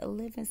bodies a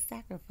living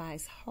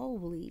sacrifice,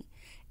 holy,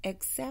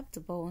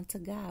 acceptable unto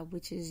God,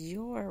 which is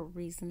your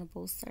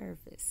reasonable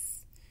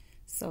service.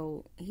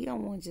 So He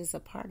don't want just a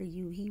part of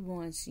you. He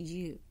wants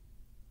you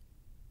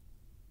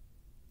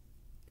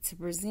to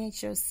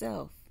present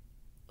yourself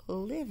a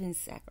living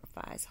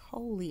sacrifice,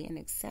 holy and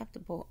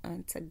acceptable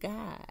unto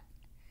God,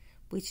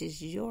 which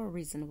is your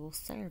reasonable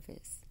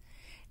service.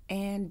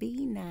 And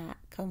be not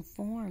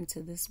conformed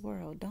to this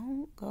world.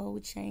 Don't go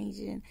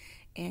changing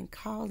and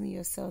causing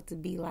yourself to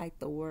be like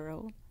the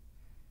world.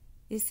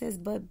 It says,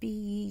 but be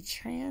ye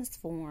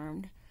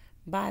transformed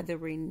by the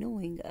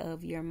renewing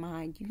of your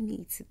mind. You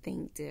need to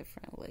think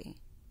differently,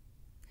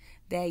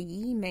 that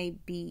ye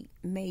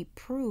may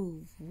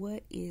prove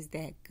what is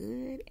that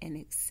good and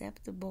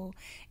acceptable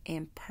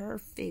and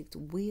perfect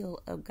will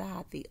of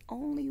God. The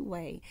only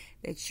way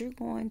that you're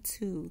going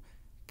to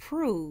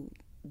prove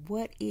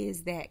what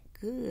is that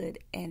good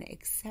and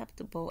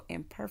acceptable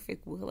and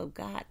perfect will of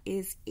God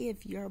is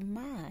if your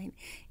mind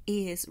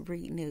is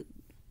renewed,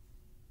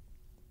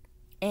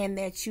 and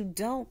that you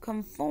don't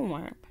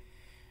conform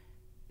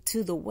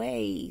to the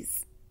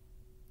ways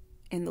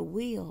and the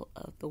will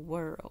of the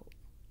world.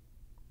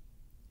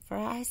 For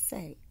I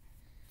say,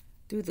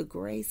 through the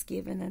grace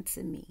given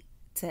unto me,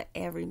 to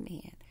every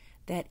man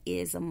that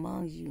is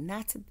among you,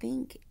 not to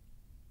think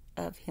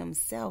of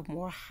himself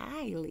more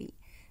highly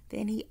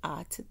than he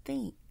ought to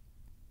think,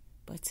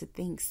 but to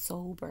think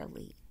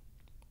soberly,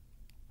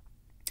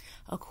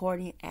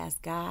 according as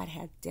God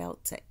hath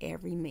dealt to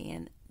every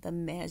man the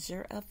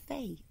measure of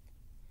faith.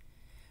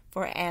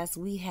 For as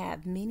we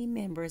have many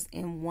members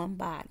in one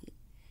body,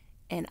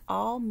 and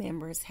all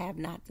members have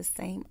not the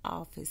same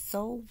office,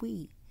 so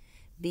we,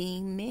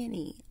 being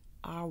many,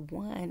 are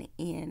one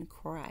in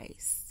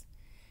Christ,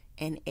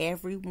 and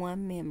every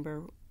one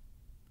member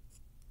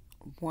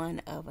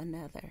one of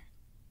another.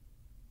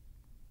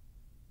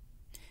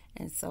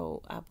 And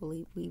so I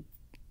believe we've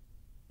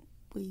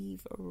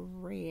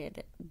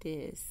read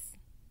this,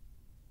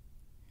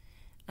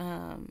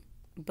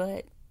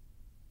 but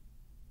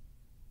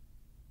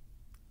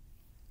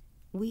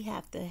we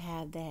have to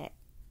have that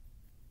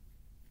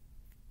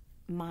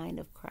mind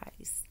of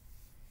Christ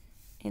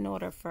in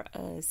order for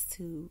us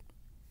to,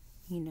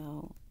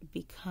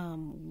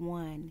 become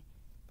one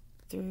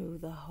through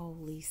the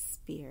Holy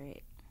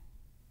Spirit.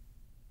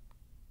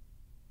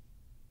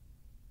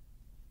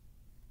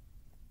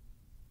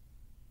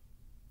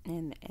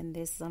 And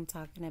this I'm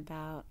talking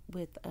about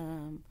with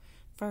 1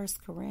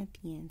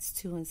 Corinthians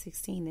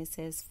 2:16. It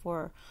says,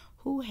 for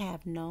who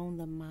have known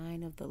the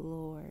mind of the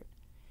Lord,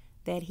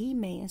 that he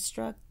may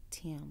instruct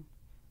him?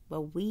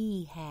 But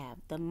we have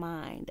the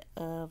mind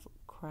of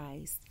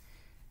Christ.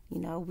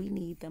 We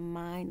need the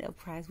mind of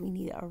Christ. We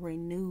need a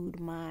renewed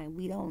mind.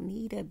 We don't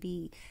need to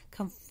be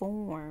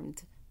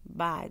conformed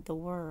by the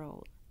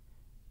world,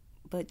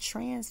 but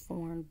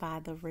transformed by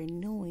the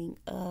renewing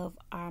of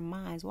our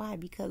minds. Why?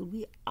 Because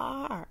we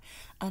are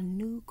a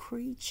new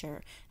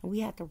creature. And we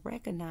have to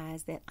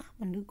recognize that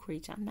I'm a new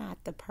creature. I'm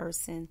not the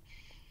person.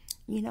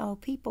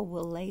 People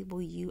will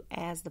label you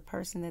as the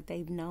person that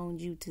they've known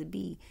you to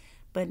be,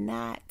 but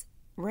not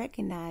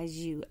recognize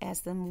you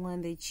as the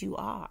one that you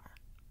are.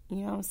 You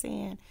know what I'm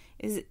saying?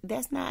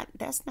 That's not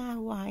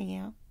who I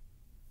am.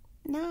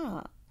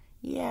 No.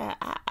 Yeah,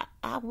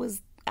 I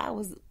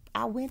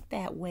went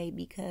that way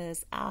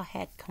because I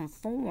had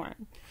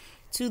conformed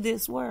to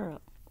this world.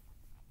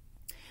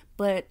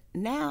 But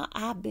now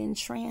I've been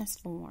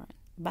transformed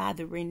by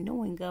the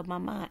renewing of my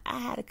mind. I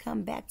had to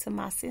come back to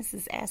my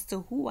senses as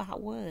to who I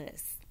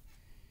was.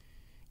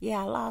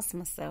 Yeah, I lost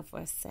myself for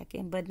a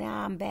second, but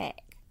now I'm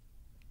back.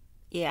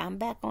 Yeah, I'm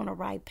back on the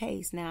right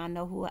pace. Now I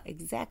know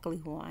exactly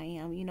who I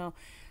am.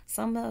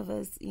 Some of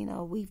us,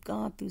 we've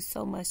gone through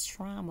so much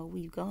trauma.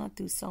 We've gone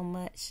through so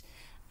much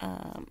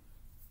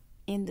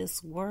in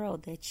this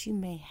world that you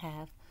may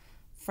have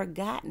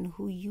forgotten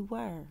who you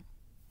were.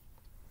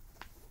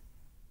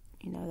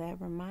 That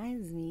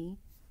reminds me.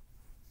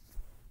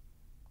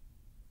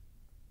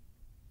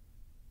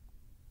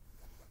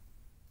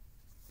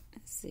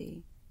 Let's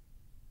see.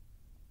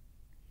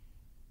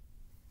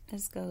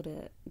 Let's go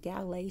to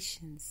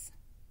Galatians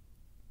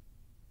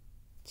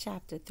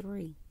chapter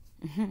 3.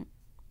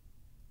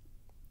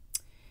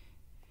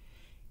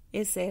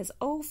 It says,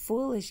 O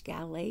foolish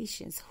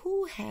Galatians,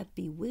 who hath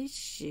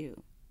bewitched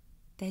you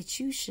that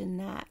you should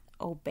not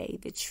obey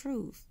the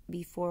truth,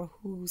 before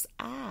whose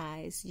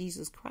eyes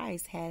Jesus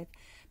Christ had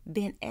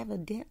been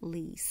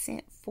evidently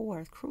sent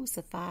forth,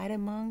 crucified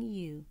among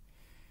you?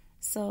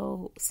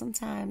 So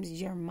sometimes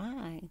your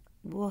mind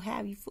will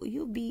have you,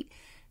 you'll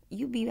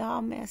be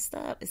all messed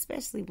up,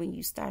 especially when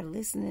you start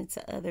listening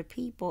to other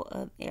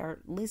people or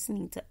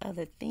listening to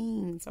other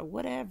things or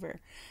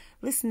whatever.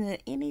 Listening to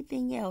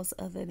anything else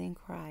other than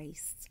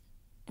Christ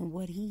and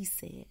what he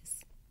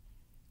says.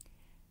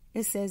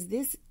 It says,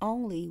 this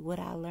only would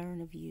I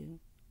learn of you.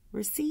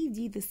 Received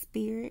ye the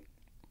Spirit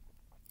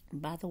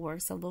by the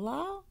works of the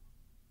law,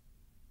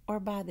 or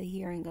by the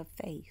hearing of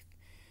faith?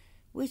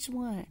 Which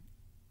one?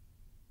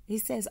 He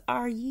says,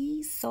 are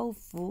ye so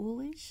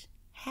foolish?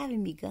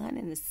 Having begun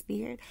in the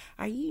Spirit,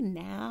 are ye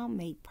now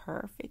made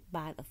perfect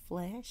by the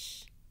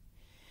flesh?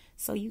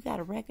 So you got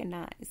to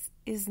recognize,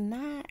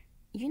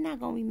 you're not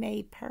going to be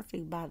made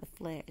perfect by the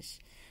flesh.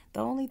 The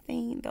only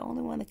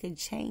one that can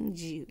change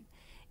you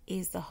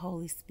is the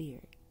Holy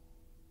Spirit.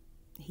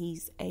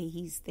 He's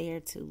there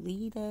to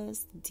lead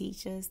us, to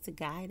teach us, to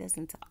guide us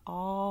into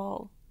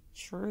all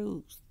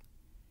truth.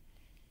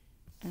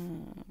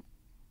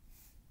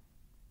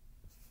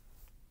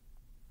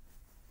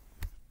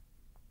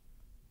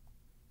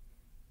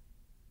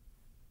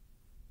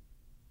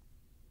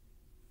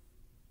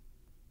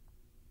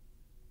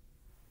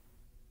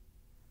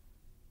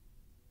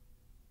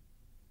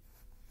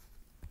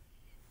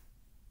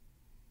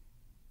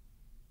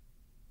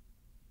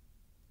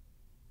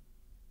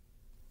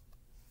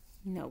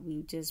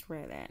 We just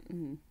read that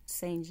in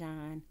St.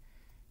 John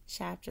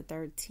chapter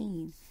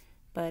 13.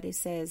 But it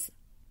says,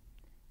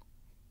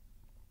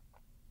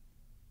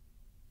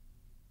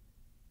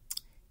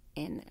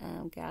 in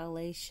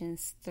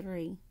Galatians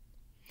 3,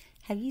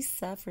 have ye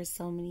suffered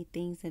so many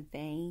things in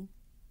vain,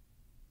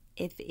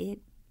 if it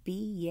be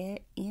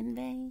yet in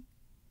vain?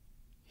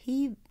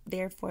 He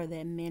therefore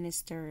that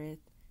ministereth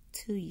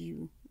to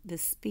you the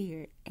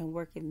Spirit and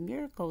worketh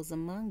miracles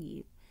among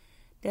you,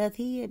 doth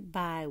he it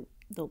by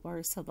the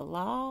works of the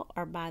law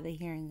or by the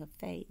hearing of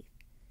faith?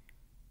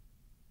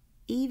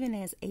 Even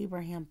as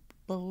Abraham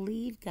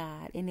believed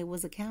God, and it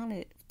was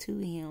accounted to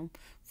him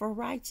for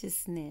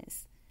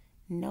righteousness.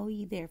 Know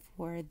ye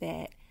therefore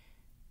that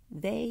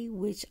they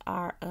which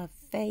are of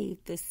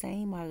faith, the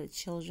same are the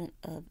children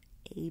of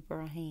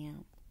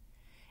Abraham.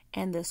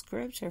 And the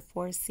scripture,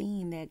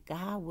 foreseeing that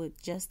God would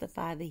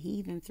justify the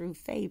heathen through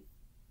faith,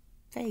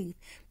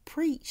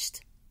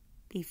 preached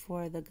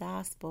before the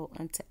gospel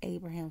unto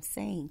Abraham,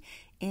 saying,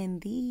 in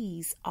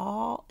these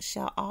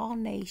shall all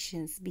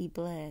nations be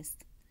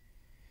blessed.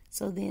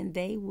 So then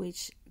they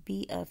which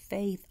be of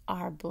faith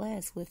are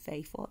blessed with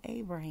faithful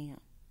Abraham.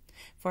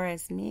 For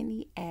as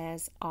many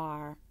as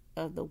are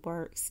of the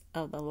works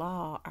of the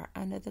law are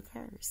under the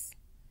curse.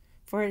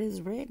 For it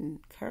is written,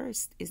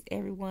 cursed is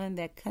everyone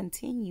that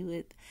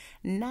continueth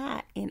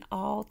not in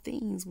all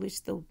things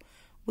which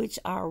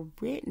are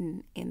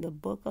written in the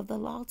book of the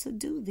law to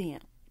do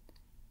them.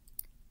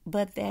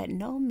 But that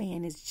no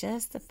man is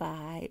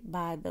justified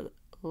by the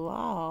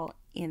law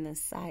in the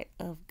sight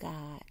of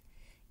God.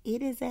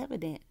 It is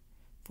evident,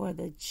 for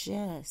the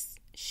just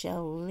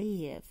shall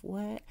live,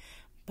 what?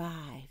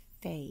 By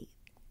faith.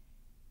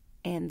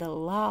 And the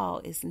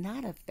law is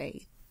not of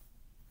faith,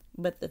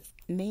 but the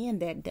man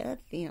that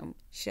doth them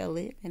shall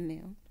live in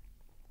them.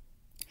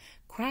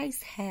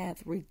 Christ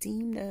hath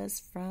redeemed us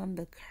from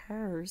the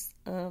curse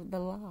of the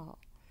law,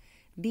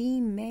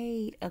 being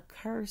made a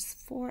curse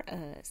for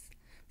us.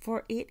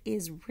 For it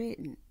is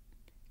written,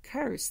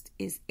 cursed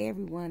is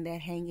everyone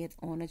that hangeth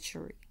on a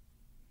tree.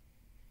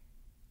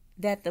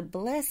 That the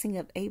blessing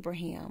of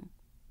Abraham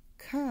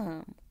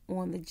come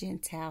on the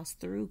Gentiles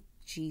through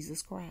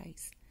Jesus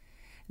Christ,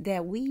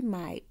 that we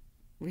might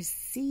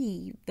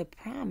receive the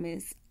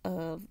promise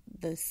of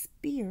the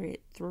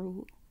Spirit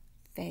through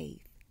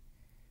faith.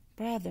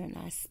 Brethren,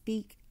 I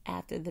speak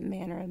after the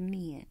manner of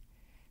men,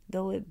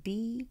 though it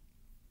be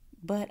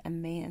but a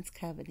man's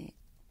covenant.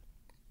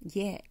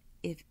 Yet,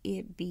 if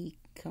it be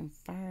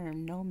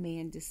confirmed, no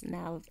man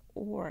disannuleth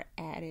or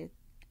addeth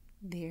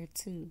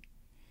thereto.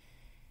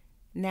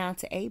 Now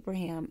to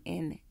Abraham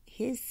and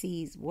his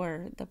seeds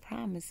were the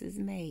promises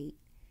made.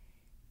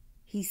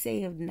 He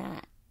saith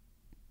not,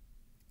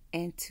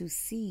 and to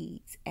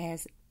seeds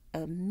as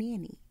of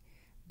many,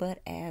 but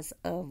as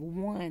of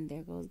one.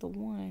 There goes the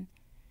one.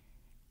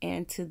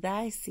 And to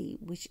thy seed,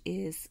 which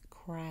is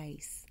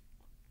Christ.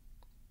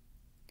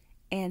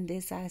 And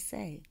this I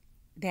say,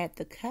 that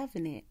the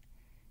covenant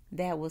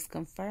that was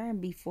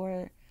confirmed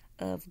before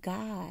of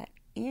God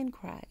in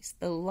Christ,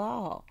 the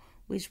law,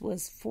 which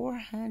was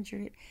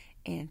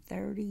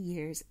 430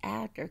 years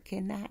after,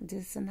 cannot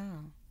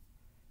disannul,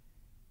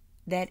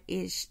 that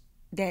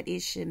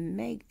it should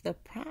make the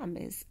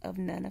promise of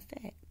none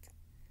effect.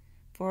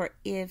 For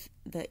if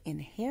the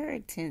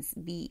inheritance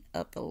be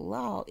of the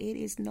law, it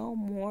is no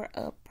more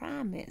a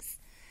promise,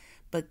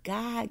 but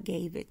God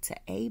gave it to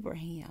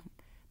Abraham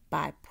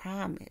by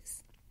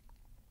promise.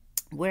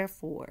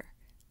 Wherefore,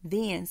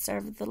 then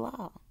serveth the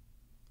law.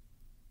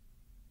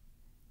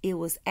 It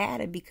was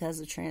added because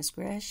of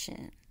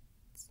transgression,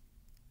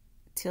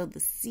 till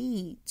the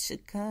seed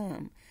should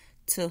come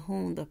to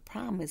whom the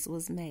promise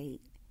was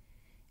made.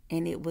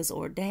 And it was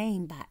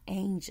ordained by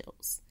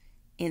angels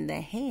in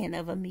the hand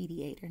of a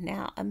mediator.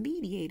 Now, a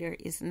mediator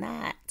is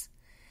not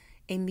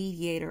a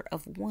mediator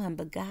of one,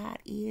 but God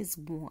is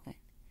one.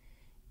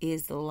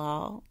 Is the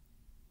law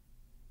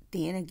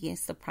then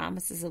against the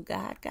promises of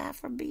God? God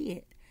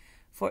forbid.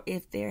 For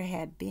if there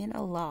had been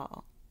a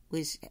law,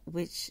 which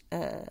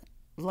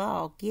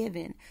law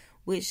given,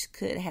 which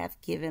could have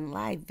given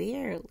life,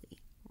 verily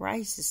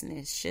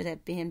righteousness should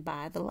have been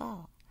by the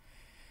law.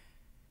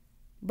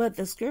 But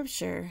the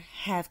scripture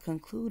have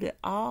concluded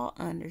all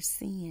under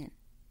sin,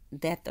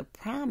 that the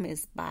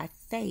promise by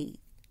faith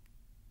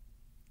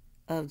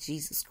of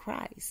Jesus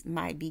Christ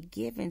might be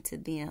given to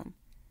them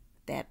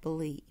that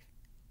believe.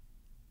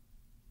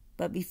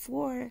 But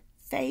before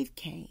faith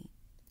came,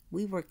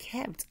 we were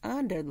kept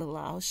under the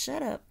law,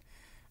 shut up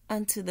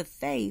unto the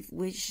faith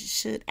which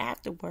should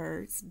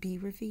afterwards be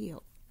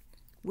revealed.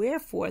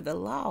 Wherefore the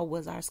law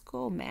was our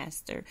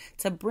schoolmaster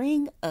to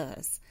bring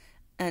us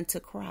unto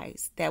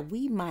Christ, that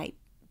we might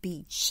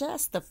be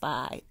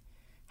justified.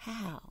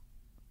 How?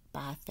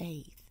 By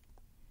faith.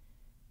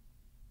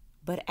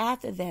 But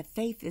after that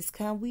faith is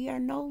come, we are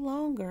no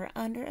longer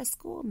under a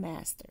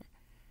schoolmaster.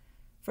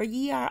 For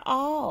ye are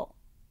all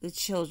the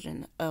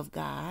children of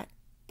God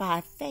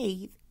by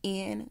faith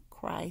in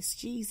Christ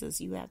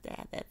Jesus. You have to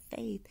have that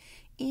faith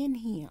in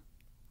him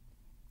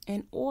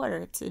in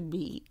order to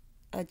be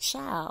a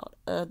child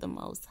of the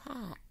Most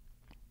High.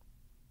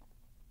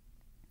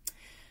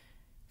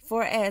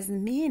 For as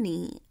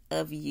many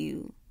of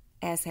you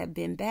as have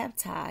been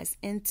baptized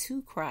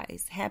into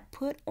Christ have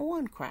put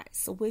on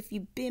Christ. So if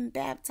you've been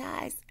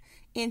baptized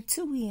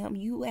into him,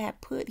 you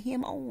have put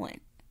him on.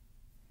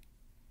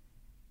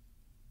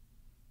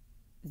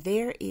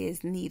 There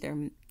is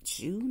neither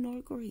Jew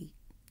nor Greek,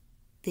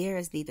 There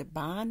is neither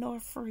bond nor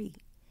free.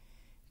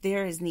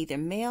 There is neither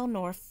male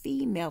nor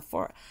female,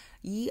 for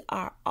ye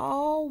are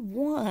all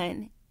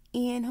one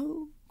in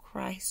who?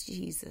 Christ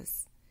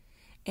Jesus.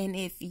 And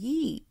if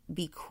ye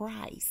be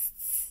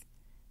Christ's,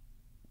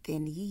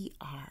 then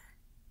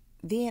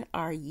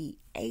are ye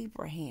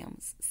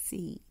Abraham's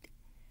seed,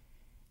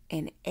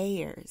 and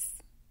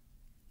heirs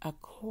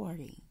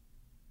according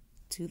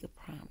to the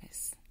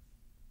promise.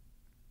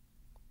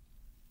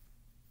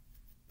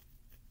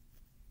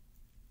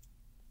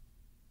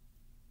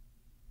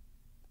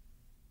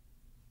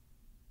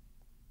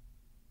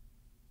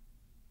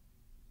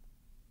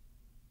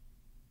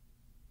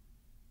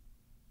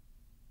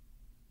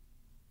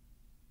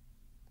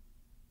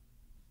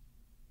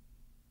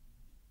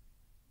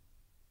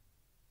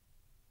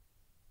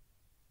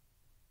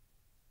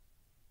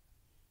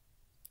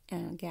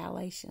 And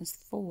Galatians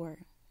 4.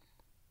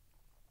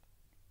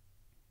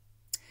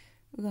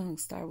 We're going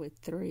to start with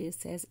 3. It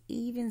says,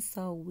 even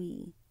so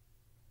we,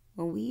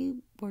 when we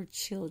were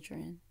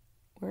children,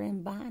 were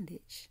in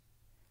bondage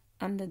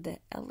under the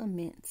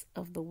elements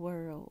of the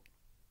world.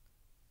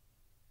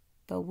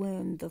 But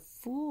when the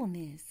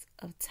fullness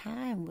of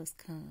time was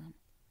come,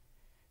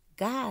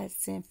 God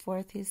sent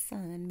forth his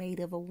Son,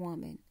 made of a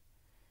woman,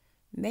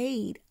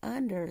 made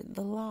under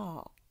the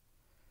law,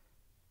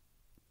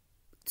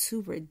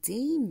 to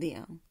redeem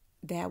them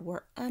that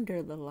were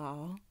under the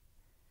law,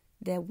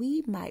 that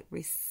we might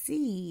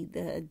receive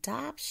the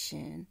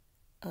adoption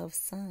of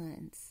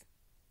sons.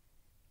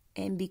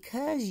 And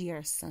because ye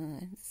are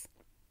sons,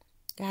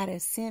 God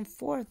has sent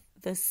forth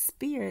the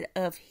Spirit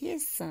of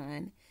his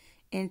Son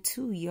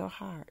into your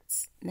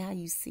hearts. Now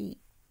you see,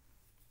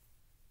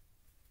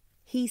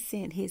 he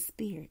sent his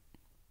Spirit,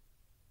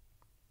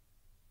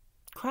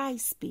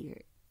 Christ's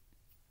Spirit,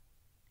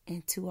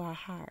 into our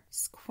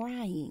hearts,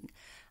 crying,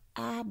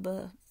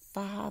 Abba,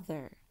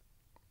 Father.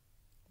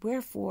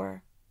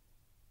 Wherefore,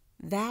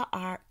 thou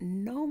art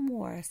no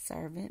more a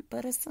servant,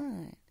 but a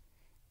son.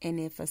 And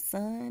if a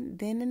son,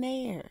 then an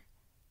heir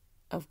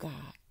of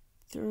God,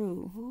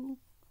 through who?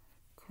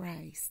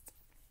 Christ.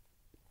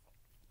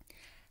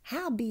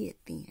 Howbeit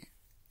then,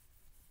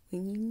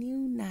 when ye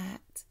knew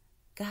not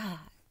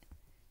God,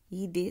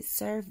 ye did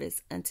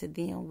service unto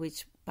them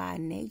which by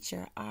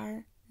nature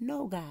are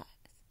no gods.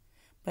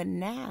 But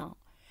now,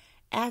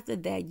 after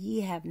that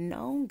ye have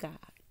known God,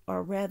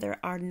 or rather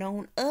are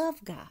known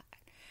of God,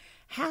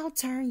 how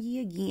turn ye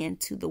again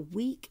to the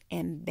weak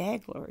and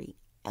beggarly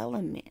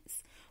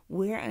elements,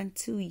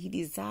 whereunto ye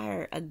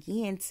desire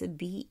again to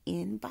be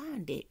in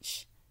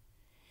bondage?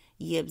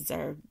 Ye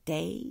observe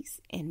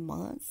days and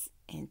months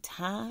and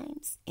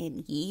times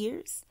and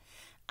years.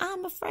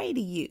 I'm afraid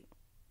of you,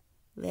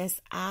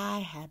 lest I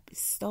have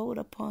bestowed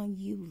upon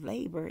you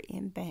labor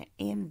in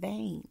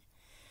vain.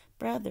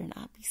 Brethren,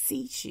 I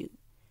beseech you,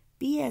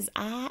 be as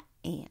I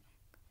am,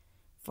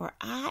 for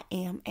I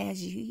am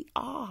as ye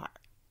are.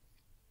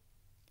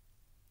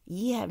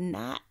 Ye have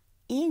not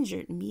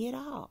injured me at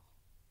all.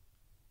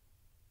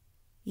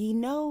 Ye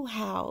know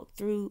how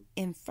through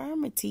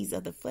infirmities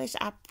of the flesh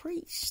I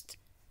preached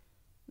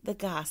the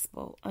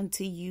gospel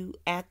unto you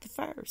at the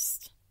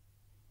first.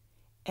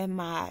 And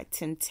my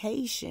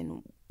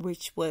temptation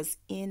which was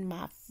in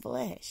my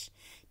flesh,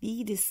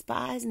 ye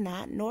despise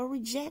not nor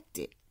reject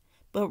it,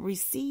 but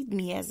received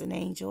me as an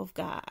angel of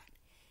God,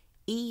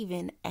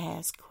 even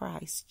as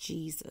Christ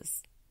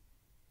Jesus.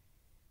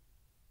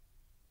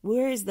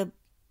 Where is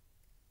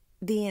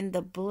then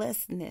the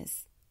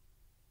blessedness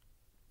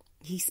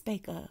he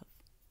spake of?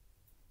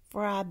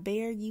 For I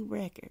bear you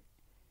record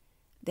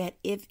that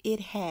if it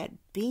had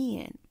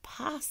been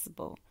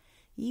possible,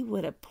 ye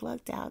would have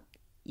plucked out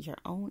your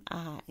own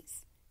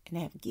eyes and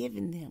have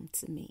given them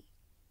to me.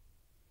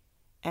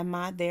 Am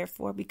I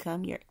therefore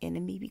become your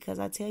enemy because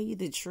I tell you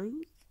the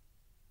truth?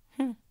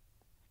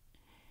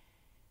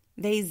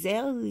 They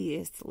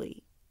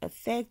zealously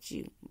affect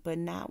you, but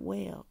not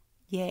well.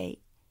 Yea,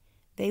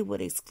 they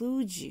would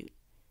exclude you,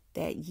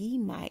 that ye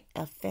might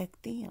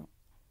affect them.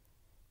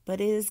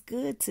 But it is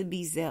good to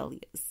be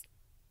zealous,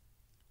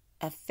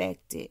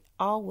 affected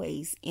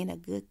always in a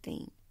good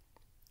thing,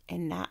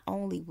 and not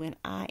only when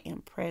I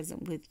am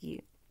present with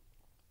you.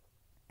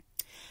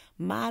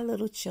 My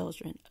little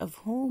children, of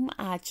whom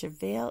I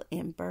travail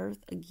in birth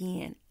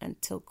again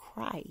until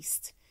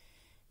Christ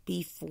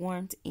be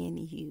formed in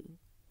you.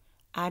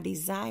 I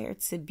desire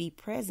to be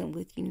present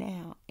with you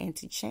now and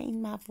to change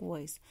my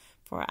voice,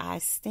 for I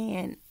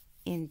stand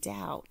in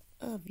doubt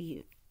of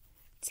you.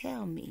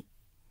 Tell me,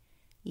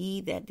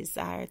 ye that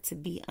desire to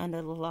be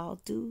under the law,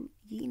 do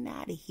ye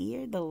not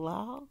hear the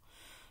law?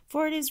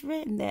 For it is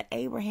written that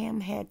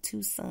Abraham had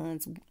 2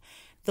 sons,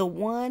 the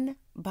one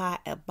by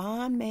a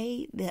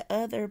bondmaid, the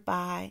other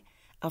by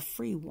a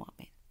free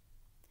woman.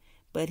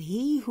 But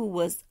he who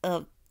was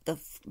of the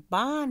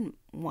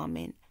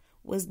bondwoman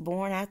was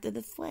born after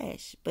the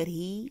flesh, but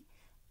he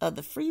of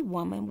the free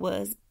woman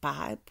was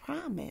by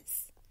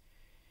promise.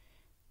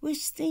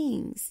 Which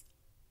things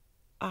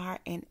are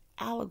an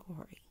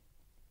allegory?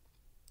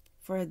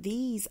 For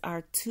these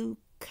are 2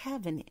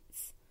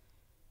 covenants,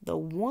 the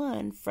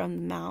one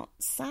from Mount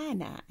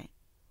Sinai,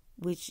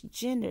 which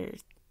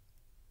genders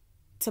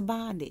to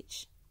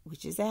bondage,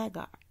 which is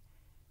Agar.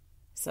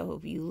 So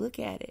if you look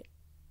at it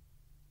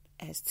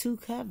as two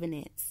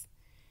covenants,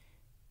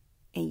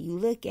 and you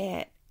look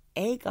at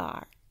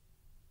Agar,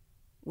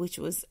 which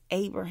was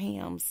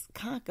Abraham's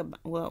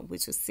concubine,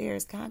 which was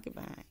Sarah's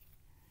concubine,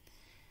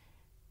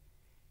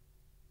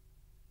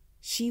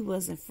 she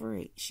wasn't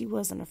free. She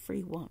wasn't a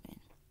free woman.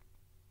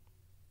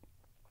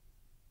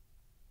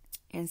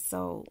 And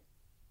so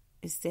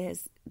it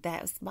says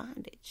that's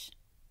bondage.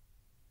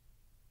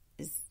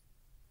 It's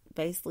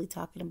basically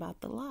talking about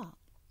the law.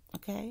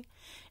 Okay?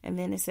 And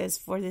then it says,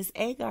 for this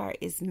Agar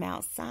is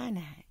Mount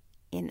Sinai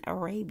in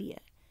Arabia,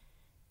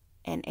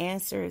 an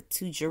answer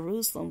to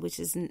Jerusalem,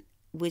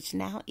 which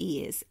now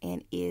is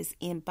and is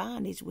in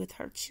bondage with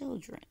her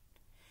children.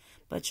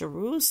 But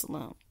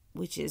Jerusalem,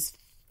 which is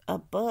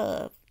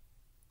above,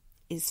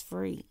 is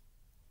free,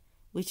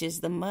 which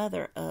is the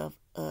mother of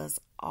us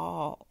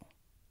all.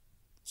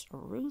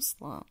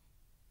 Jerusalem,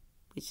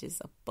 which is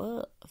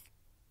above,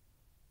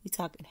 we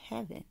talking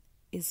heaven,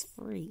 is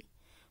free,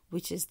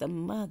 which is the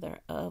mother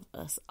of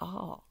us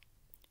all.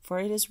 For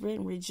it is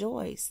written,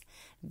 rejoice,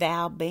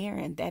 thou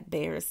barren that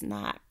bearest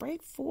not.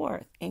 Break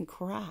forth and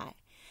cry,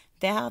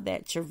 thou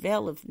that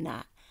travaileth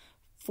not.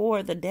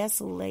 For the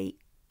desolate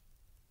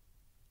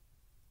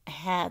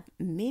hath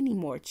many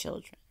more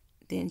children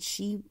than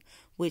she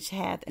which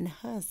hath an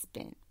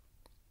husband.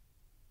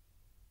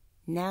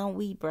 Now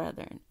we,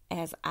 brethren,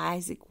 as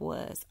Isaac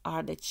was,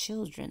 are the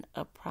children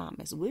of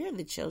promise. We're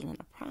the children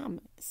of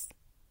promise.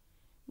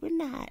 We're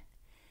not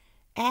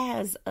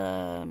as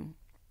the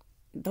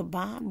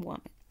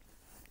bondwoman.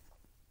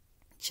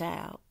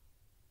 Child,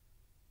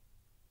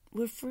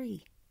 we're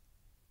free.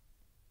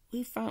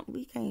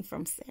 We came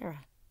from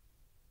Sarah.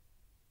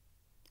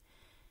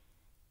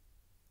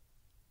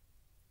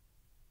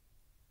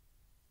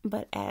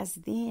 But as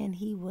then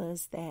he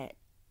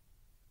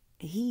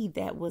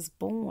that was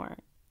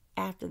born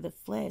after the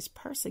flesh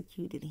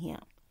persecuted him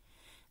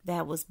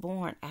that was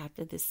born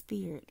after the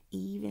spirit,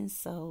 even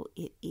so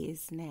it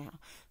is now.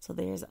 So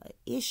there's an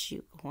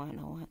issue going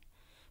on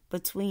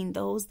between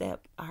those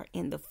that are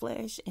in the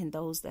flesh and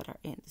those that are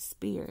in the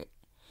spirit.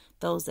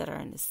 Those that are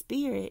in the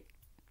spirit,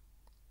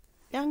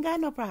 they don't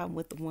got no problem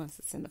with the ones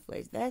that's in the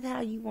flesh. That's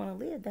how you want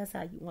to live. That's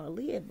how you want to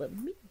live. But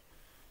me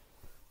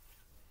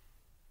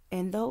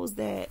and those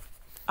that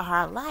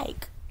are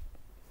alike,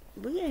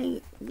 we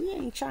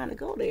ain't trying to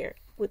go there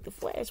with the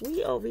flesh.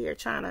 We over here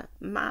trying to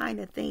mind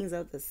the things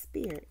of the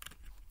spirit.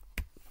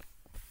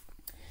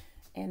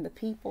 And the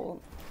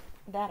people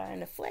that are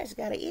in the flesh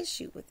got an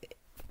issue with it.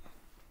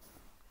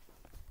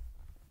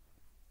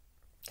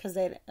 Because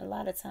a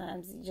lot of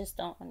times you just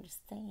don't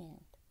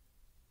understand.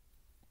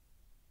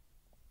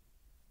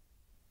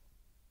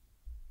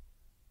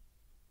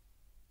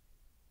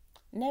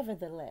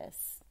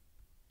 Nevertheless,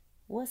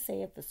 what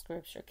saith the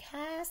scripture?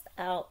 Cast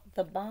out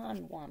the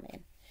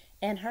bondwoman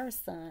and her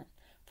son,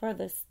 for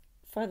the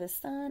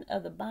son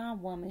of the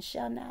bondwoman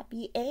shall not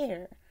be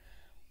heir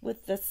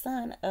with the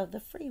son of the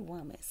free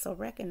woman. So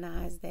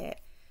recognize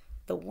that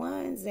the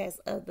ones that's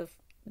of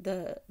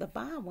the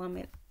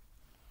bondwoman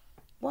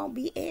won't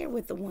be heir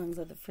with the ones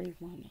of the free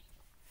woman.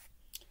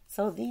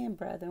 So then,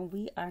 brethren,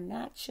 we are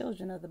not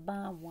children of the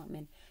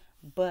bondwoman,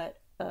 but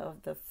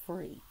of the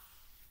free.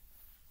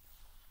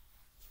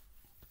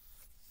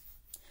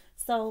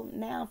 So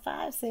now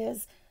 5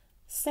 says,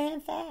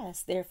 stand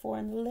fast, therefore,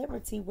 in the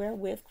liberty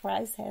wherewith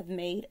Christ hath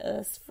made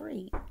us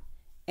free,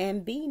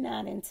 and be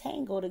not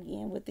entangled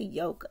again with the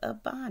yoke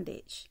of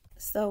bondage.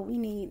 So we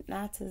need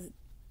not to,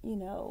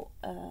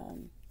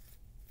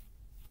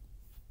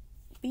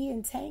 be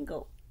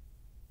entangled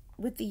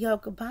with the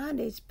yoke of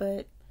bondage,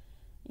 but,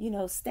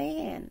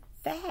 stand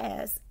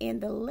fast in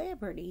the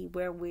liberty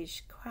wherewith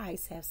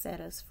Christ hath set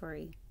us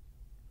free.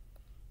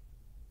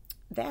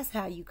 That's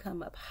how you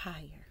come up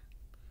higher.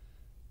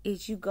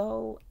 Is you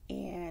go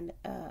and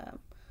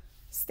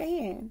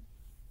stand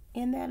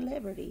in that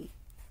liberty.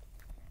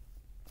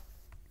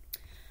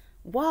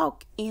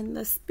 Walk in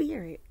the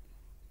spirit.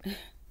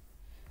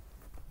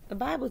 The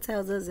Bible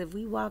tells us if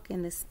we walk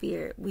in the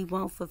spirit, we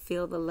won't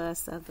fulfill the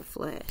lusts of the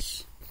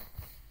flesh.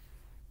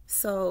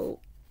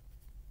 So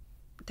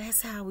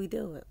that's how we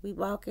do it. We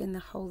walk in the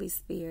Holy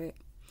Spirit,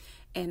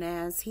 and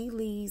as He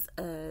leads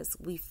us,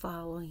 we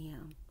follow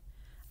Him.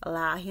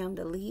 Allow Him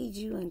to lead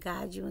you and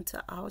guide you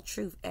into all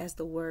truth as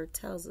the Word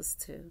tells us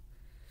to.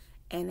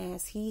 And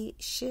as He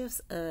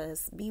shifts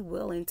us, be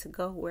willing to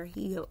go where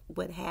He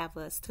would have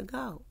us to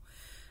go.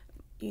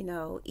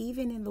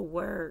 Even in the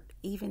Word,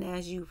 even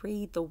as you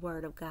read the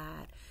Word of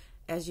God,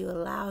 as you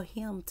allow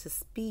Him to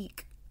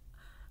speak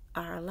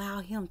or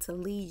allow Him to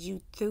lead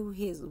you through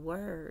His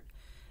Word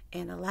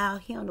and allow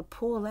Him to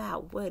pull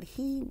out what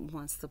He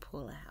wants to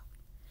pull out.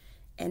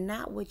 And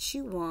not what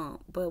you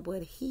want, but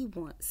what He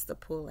wants to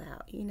pull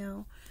out,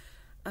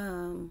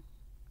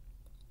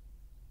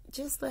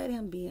 Just let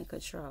Him be in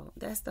control.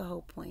 That's the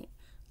whole point.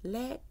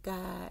 Let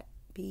God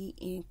be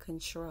in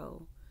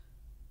control.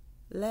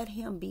 Let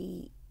Him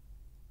be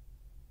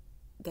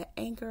the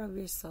anchor of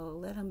your soul.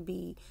 Let him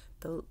be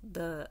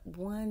the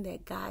one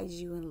that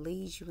guides you and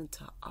leads you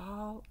into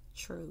all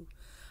truth.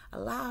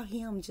 Allow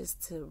him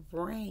just to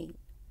reign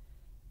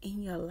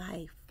in your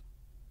life,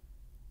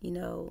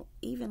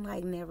 even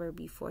like never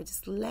before.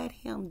 Just let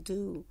him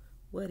do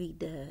what he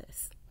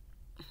does.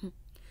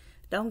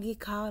 Don't get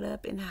caught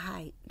up in the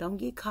hype. Don't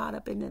get caught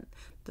up in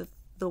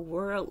the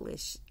worldly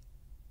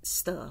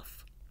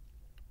stuff.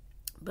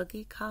 But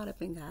get caught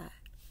up in God.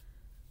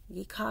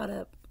 Get caught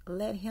up.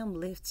 Let him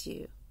lift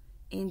you.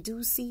 In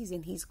due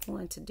season, he's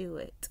going to do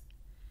it.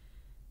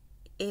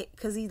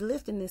 Because he's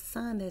lifting the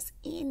son that's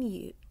in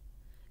you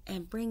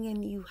and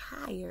bringing you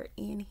higher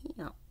in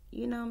him.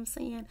 You know what I'm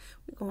saying?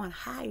 We're going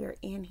higher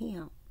in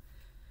him.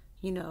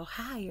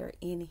 Higher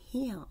in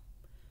him.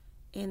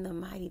 In the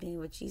mighty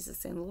name of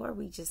Jesus. And Lord,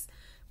 we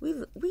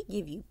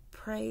give you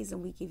praise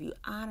and we give you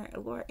honor,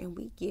 Lord, and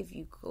we give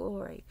you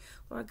glory.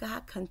 Lord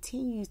God,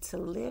 continue to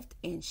lift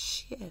and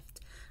shift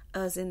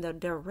us in the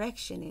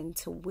direction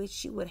into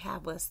which you would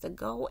have us to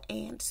go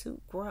and to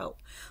grow.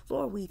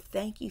 Lord, we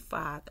thank you,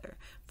 Father,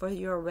 for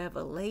your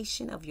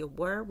revelation of your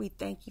word. We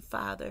thank you,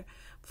 Father,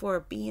 for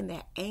being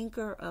that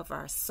anchor of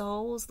our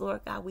souls.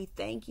 Lord God, we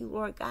thank you,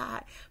 Lord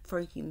God,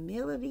 for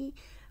humility.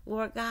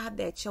 Lord God,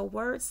 that your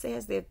word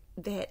says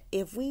that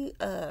if we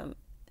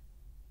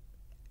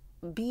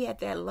be at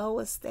that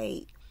lowest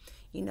state,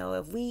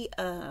 if we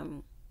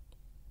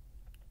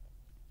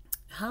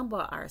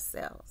humble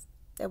ourselves,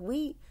 that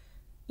we,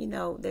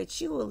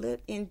 that you will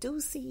lift in due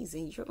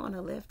season. You're going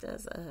to lift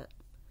us up.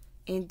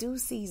 In due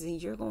season,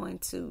 you're going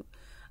to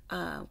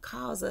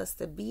cause us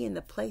to be in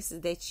the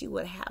places that you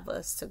would have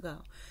us to go.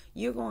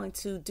 You're going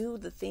to do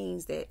the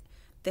things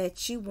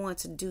that you want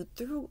to do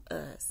through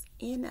us,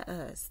 in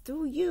us,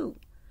 through you.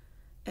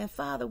 And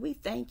Father, we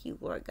thank you,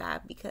 Lord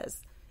God,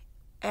 because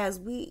as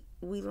we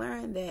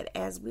learn that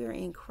as we're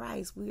in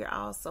Christ, we are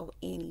also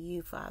in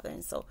you, Father.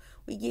 And so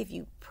we give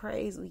you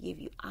praise, we give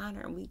you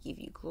honor, and we give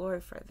you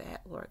glory for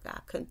that, Lord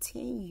God.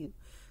 Continue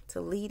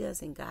to lead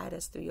us and guide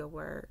us through your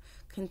word.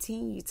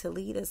 Continue to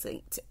lead us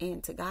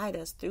and to guide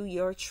us through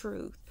your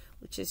truth,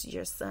 which is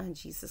your Son,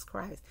 Jesus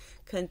Christ.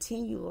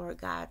 Continue, Lord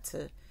God,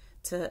 to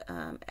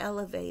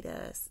elevate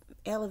us,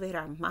 elevate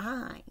our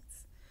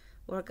minds.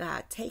 Lord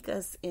God, take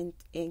us and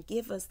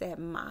give us that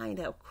mind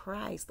of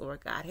Christ,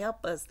 Lord God.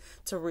 Help us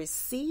to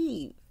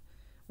receive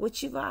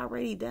what you've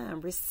already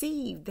done.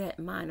 Receive that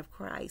mind of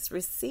Christ.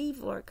 Receive,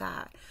 Lord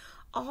God,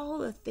 all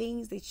the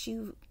things that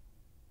you've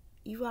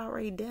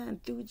already done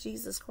through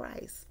Jesus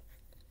Christ.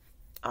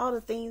 All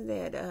the things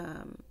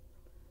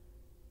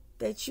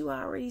that you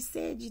already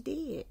said you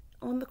did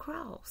on the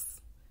cross.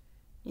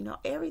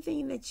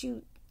 Everything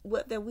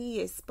that we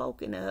had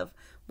spoken of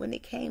when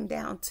it came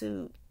down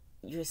to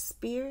your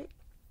spirit,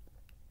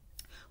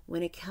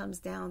 when it comes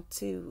down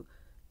to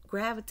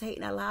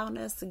gravitating, allowing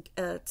us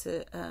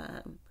to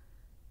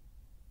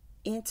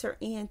enter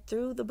in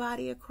through the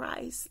body of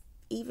Christ,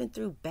 even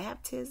through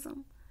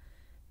baptism,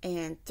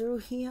 and through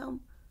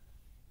him,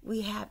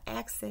 we have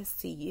access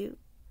to you.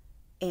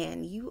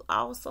 And you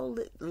also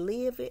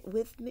live it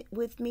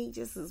with me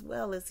just as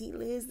well as he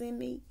lives in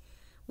me.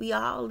 We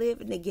all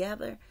living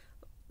together.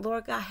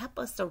 Lord God, help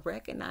us to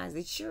recognize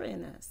that you're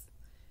in us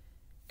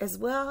as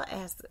well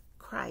as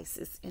Christ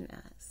is in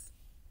us.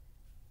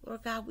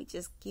 Lord God, we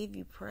just give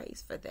you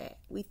praise for that.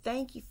 We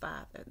thank you,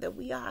 Father, that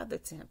we are the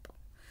temple.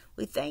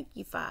 We thank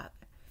you, Father,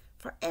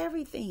 for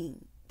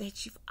everything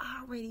that you've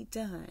already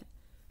done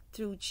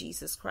through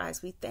Jesus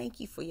Christ. We thank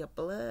you for your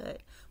blood.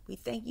 We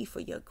thank you for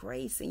your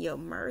grace and your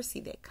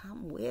mercy that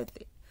come with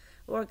it.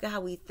 Lord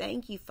God, we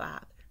thank you,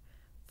 Father,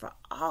 for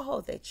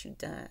all that you've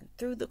done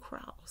through the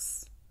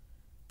cross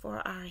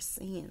for our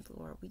sins,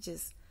 Lord. We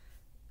just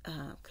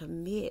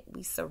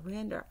we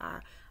surrender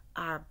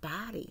our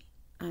body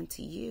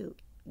unto you.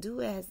 Do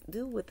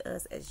with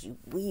us as you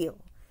will,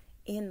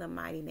 in the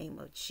mighty name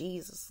of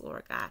Jesus,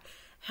 Lord God.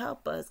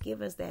 Help us,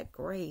 give us that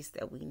grace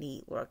that we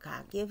need, Lord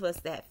God. Give us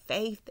that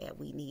faith that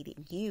we need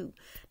in you,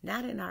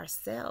 not in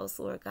ourselves,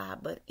 Lord God,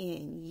 but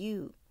in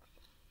you.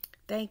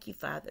 Thank you,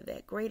 Father,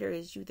 that greater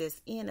is you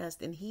that's in us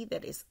than he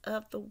that is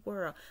of the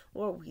world.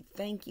 Lord, we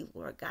thank you,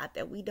 Lord God,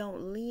 that we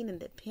don't lean and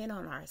depend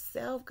on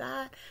ourselves,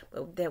 God,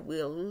 but that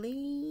we'll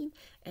lean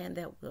and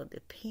that we'll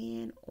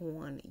depend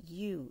on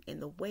you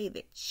in the way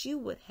that you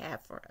would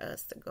have for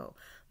us to go.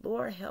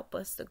 Lord, help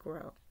us to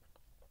grow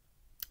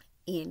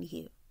in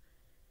you.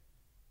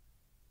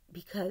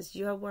 Because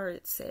your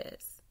word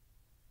says,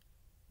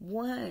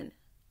 one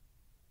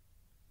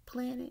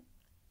planted,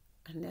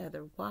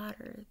 another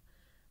watered,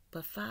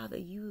 but Father,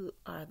 you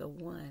are the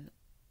one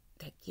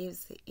that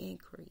gives the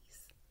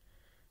increase.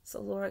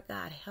 So Lord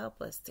God,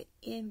 help us to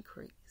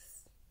increase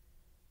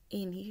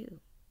in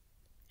you.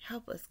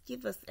 Help us,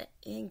 give us the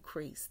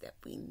increase that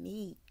we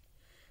need,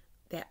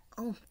 that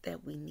oomph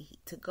that we need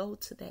to go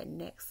to that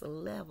next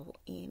level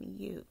in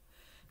you.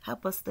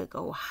 Help us to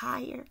go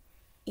higher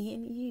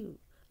in you.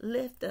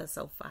 Lift us,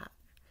 oh Father,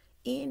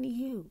 in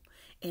you,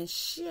 and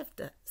shift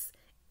us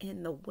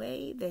in the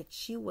way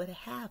that you would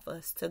have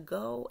us to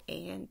go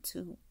and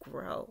to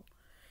grow.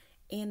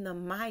 In the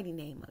mighty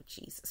name of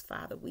Jesus,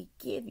 Father, we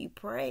give you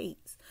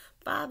praise.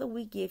 Father,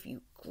 we give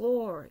you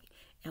glory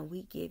and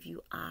we give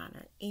you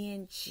honor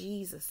in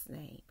Jesus'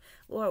 name.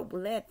 Lord,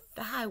 let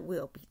thy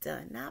will be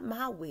done, not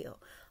my will,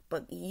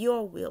 but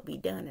your will be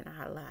done in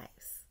our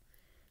lives.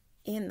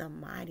 In the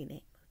mighty name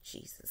of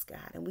Jesus,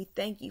 God. And we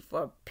thank you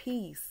for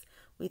peace.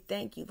 We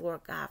thank you,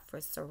 Lord God, for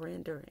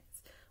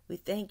surrenderance. We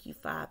thank you,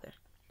 Father,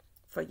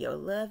 for your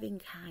loving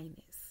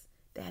kindness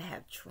that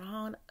have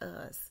drawn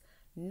us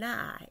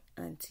nigh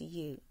unto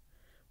you.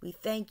 We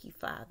thank you,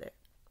 Father,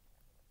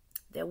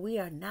 that we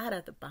are not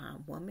of the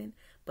bondwoman,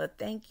 but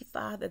thank you,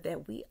 Father,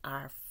 that we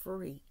are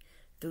free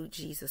through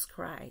Jesus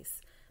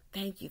Christ.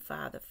 Thank you,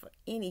 Father, for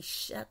any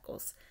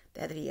shackles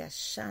that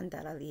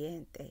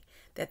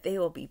they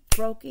will be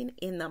broken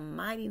in the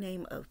mighty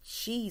name of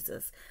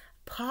Jesus.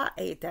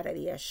 Break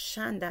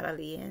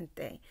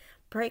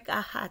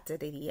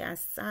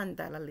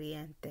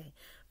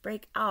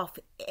off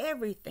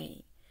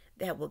everything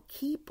that will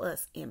keep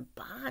us in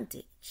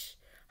bondage.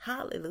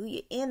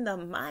 Hallelujah. In the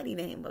mighty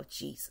name of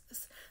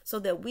Jesus. So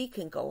that we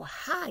can go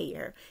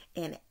higher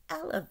and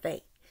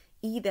elevate.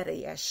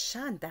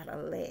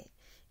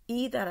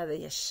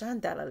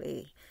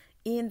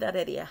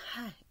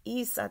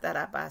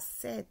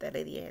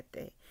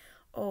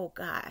 Oh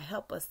God,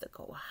 help us to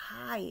go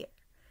higher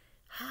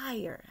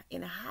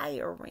in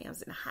higher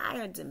realms, in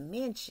higher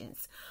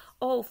dimensions.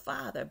 Oh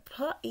Father,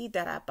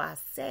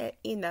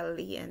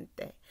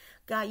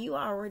 God, you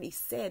already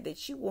said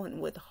that you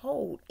wouldn't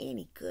withhold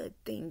any good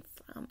thing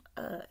from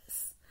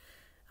us.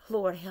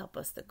 Lord, help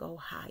us to go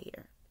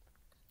higher,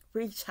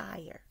 reach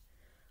higher.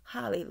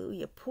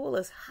 Hallelujah. Pull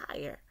us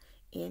higher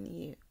in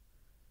you.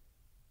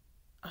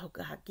 Oh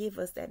God, give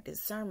us that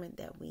discernment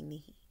that we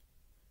need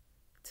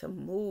to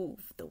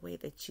move the way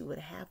that you would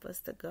have us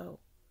to go.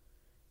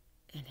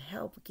 And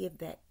help give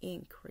that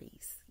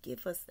increase.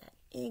 Give us that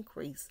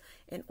increase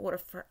in order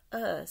for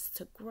us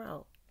to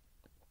grow.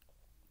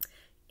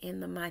 In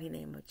the mighty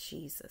name of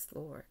Jesus,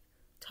 Lord.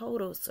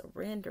 Total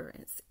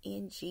surrenderance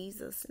in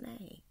Jesus'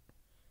 name.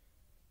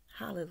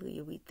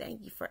 Hallelujah. We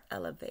thank you for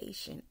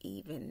elevation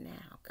even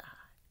now, God.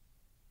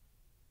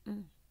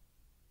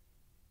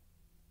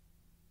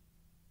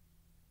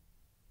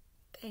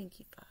 Thank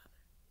you, Father.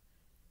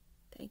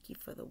 Thank you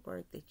for the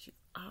work that you've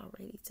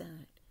already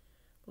done.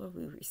 Lord,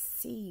 we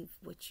receive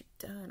what you've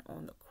done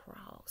on the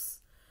cross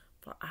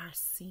for our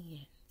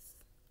sins.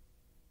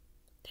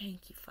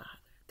 Thank you, Father,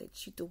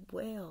 that you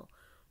dwell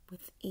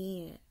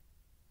within.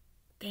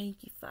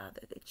 Thank you,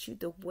 Father, that you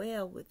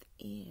dwell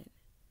within.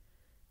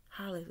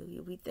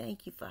 Hallelujah. We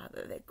thank you,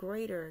 Father, that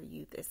greater are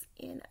you that's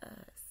in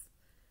us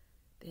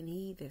than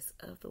he that's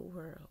of the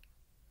world.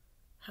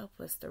 Help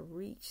us to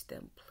reach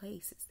them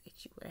places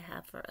that you would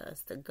have for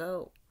us to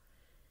go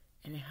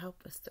and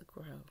help us to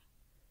grow.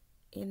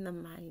 In the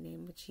mighty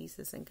name of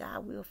Jesus. And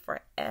God will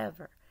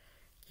forever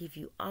give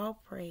you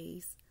all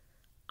praise,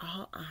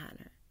 all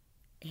honor,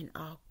 and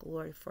all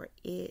glory, for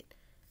it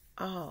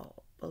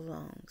all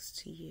belongs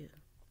to you.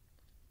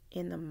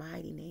 In the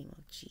mighty name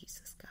of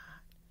Jesus, God.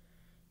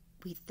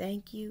 We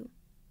thank you.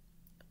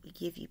 We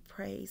give you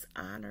praise,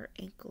 honor,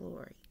 and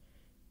glory.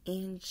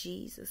 In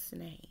Jesus'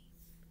 name.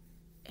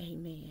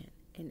 Amen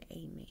and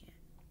amen.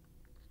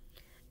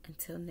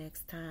 Until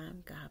next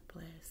time, God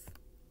bless.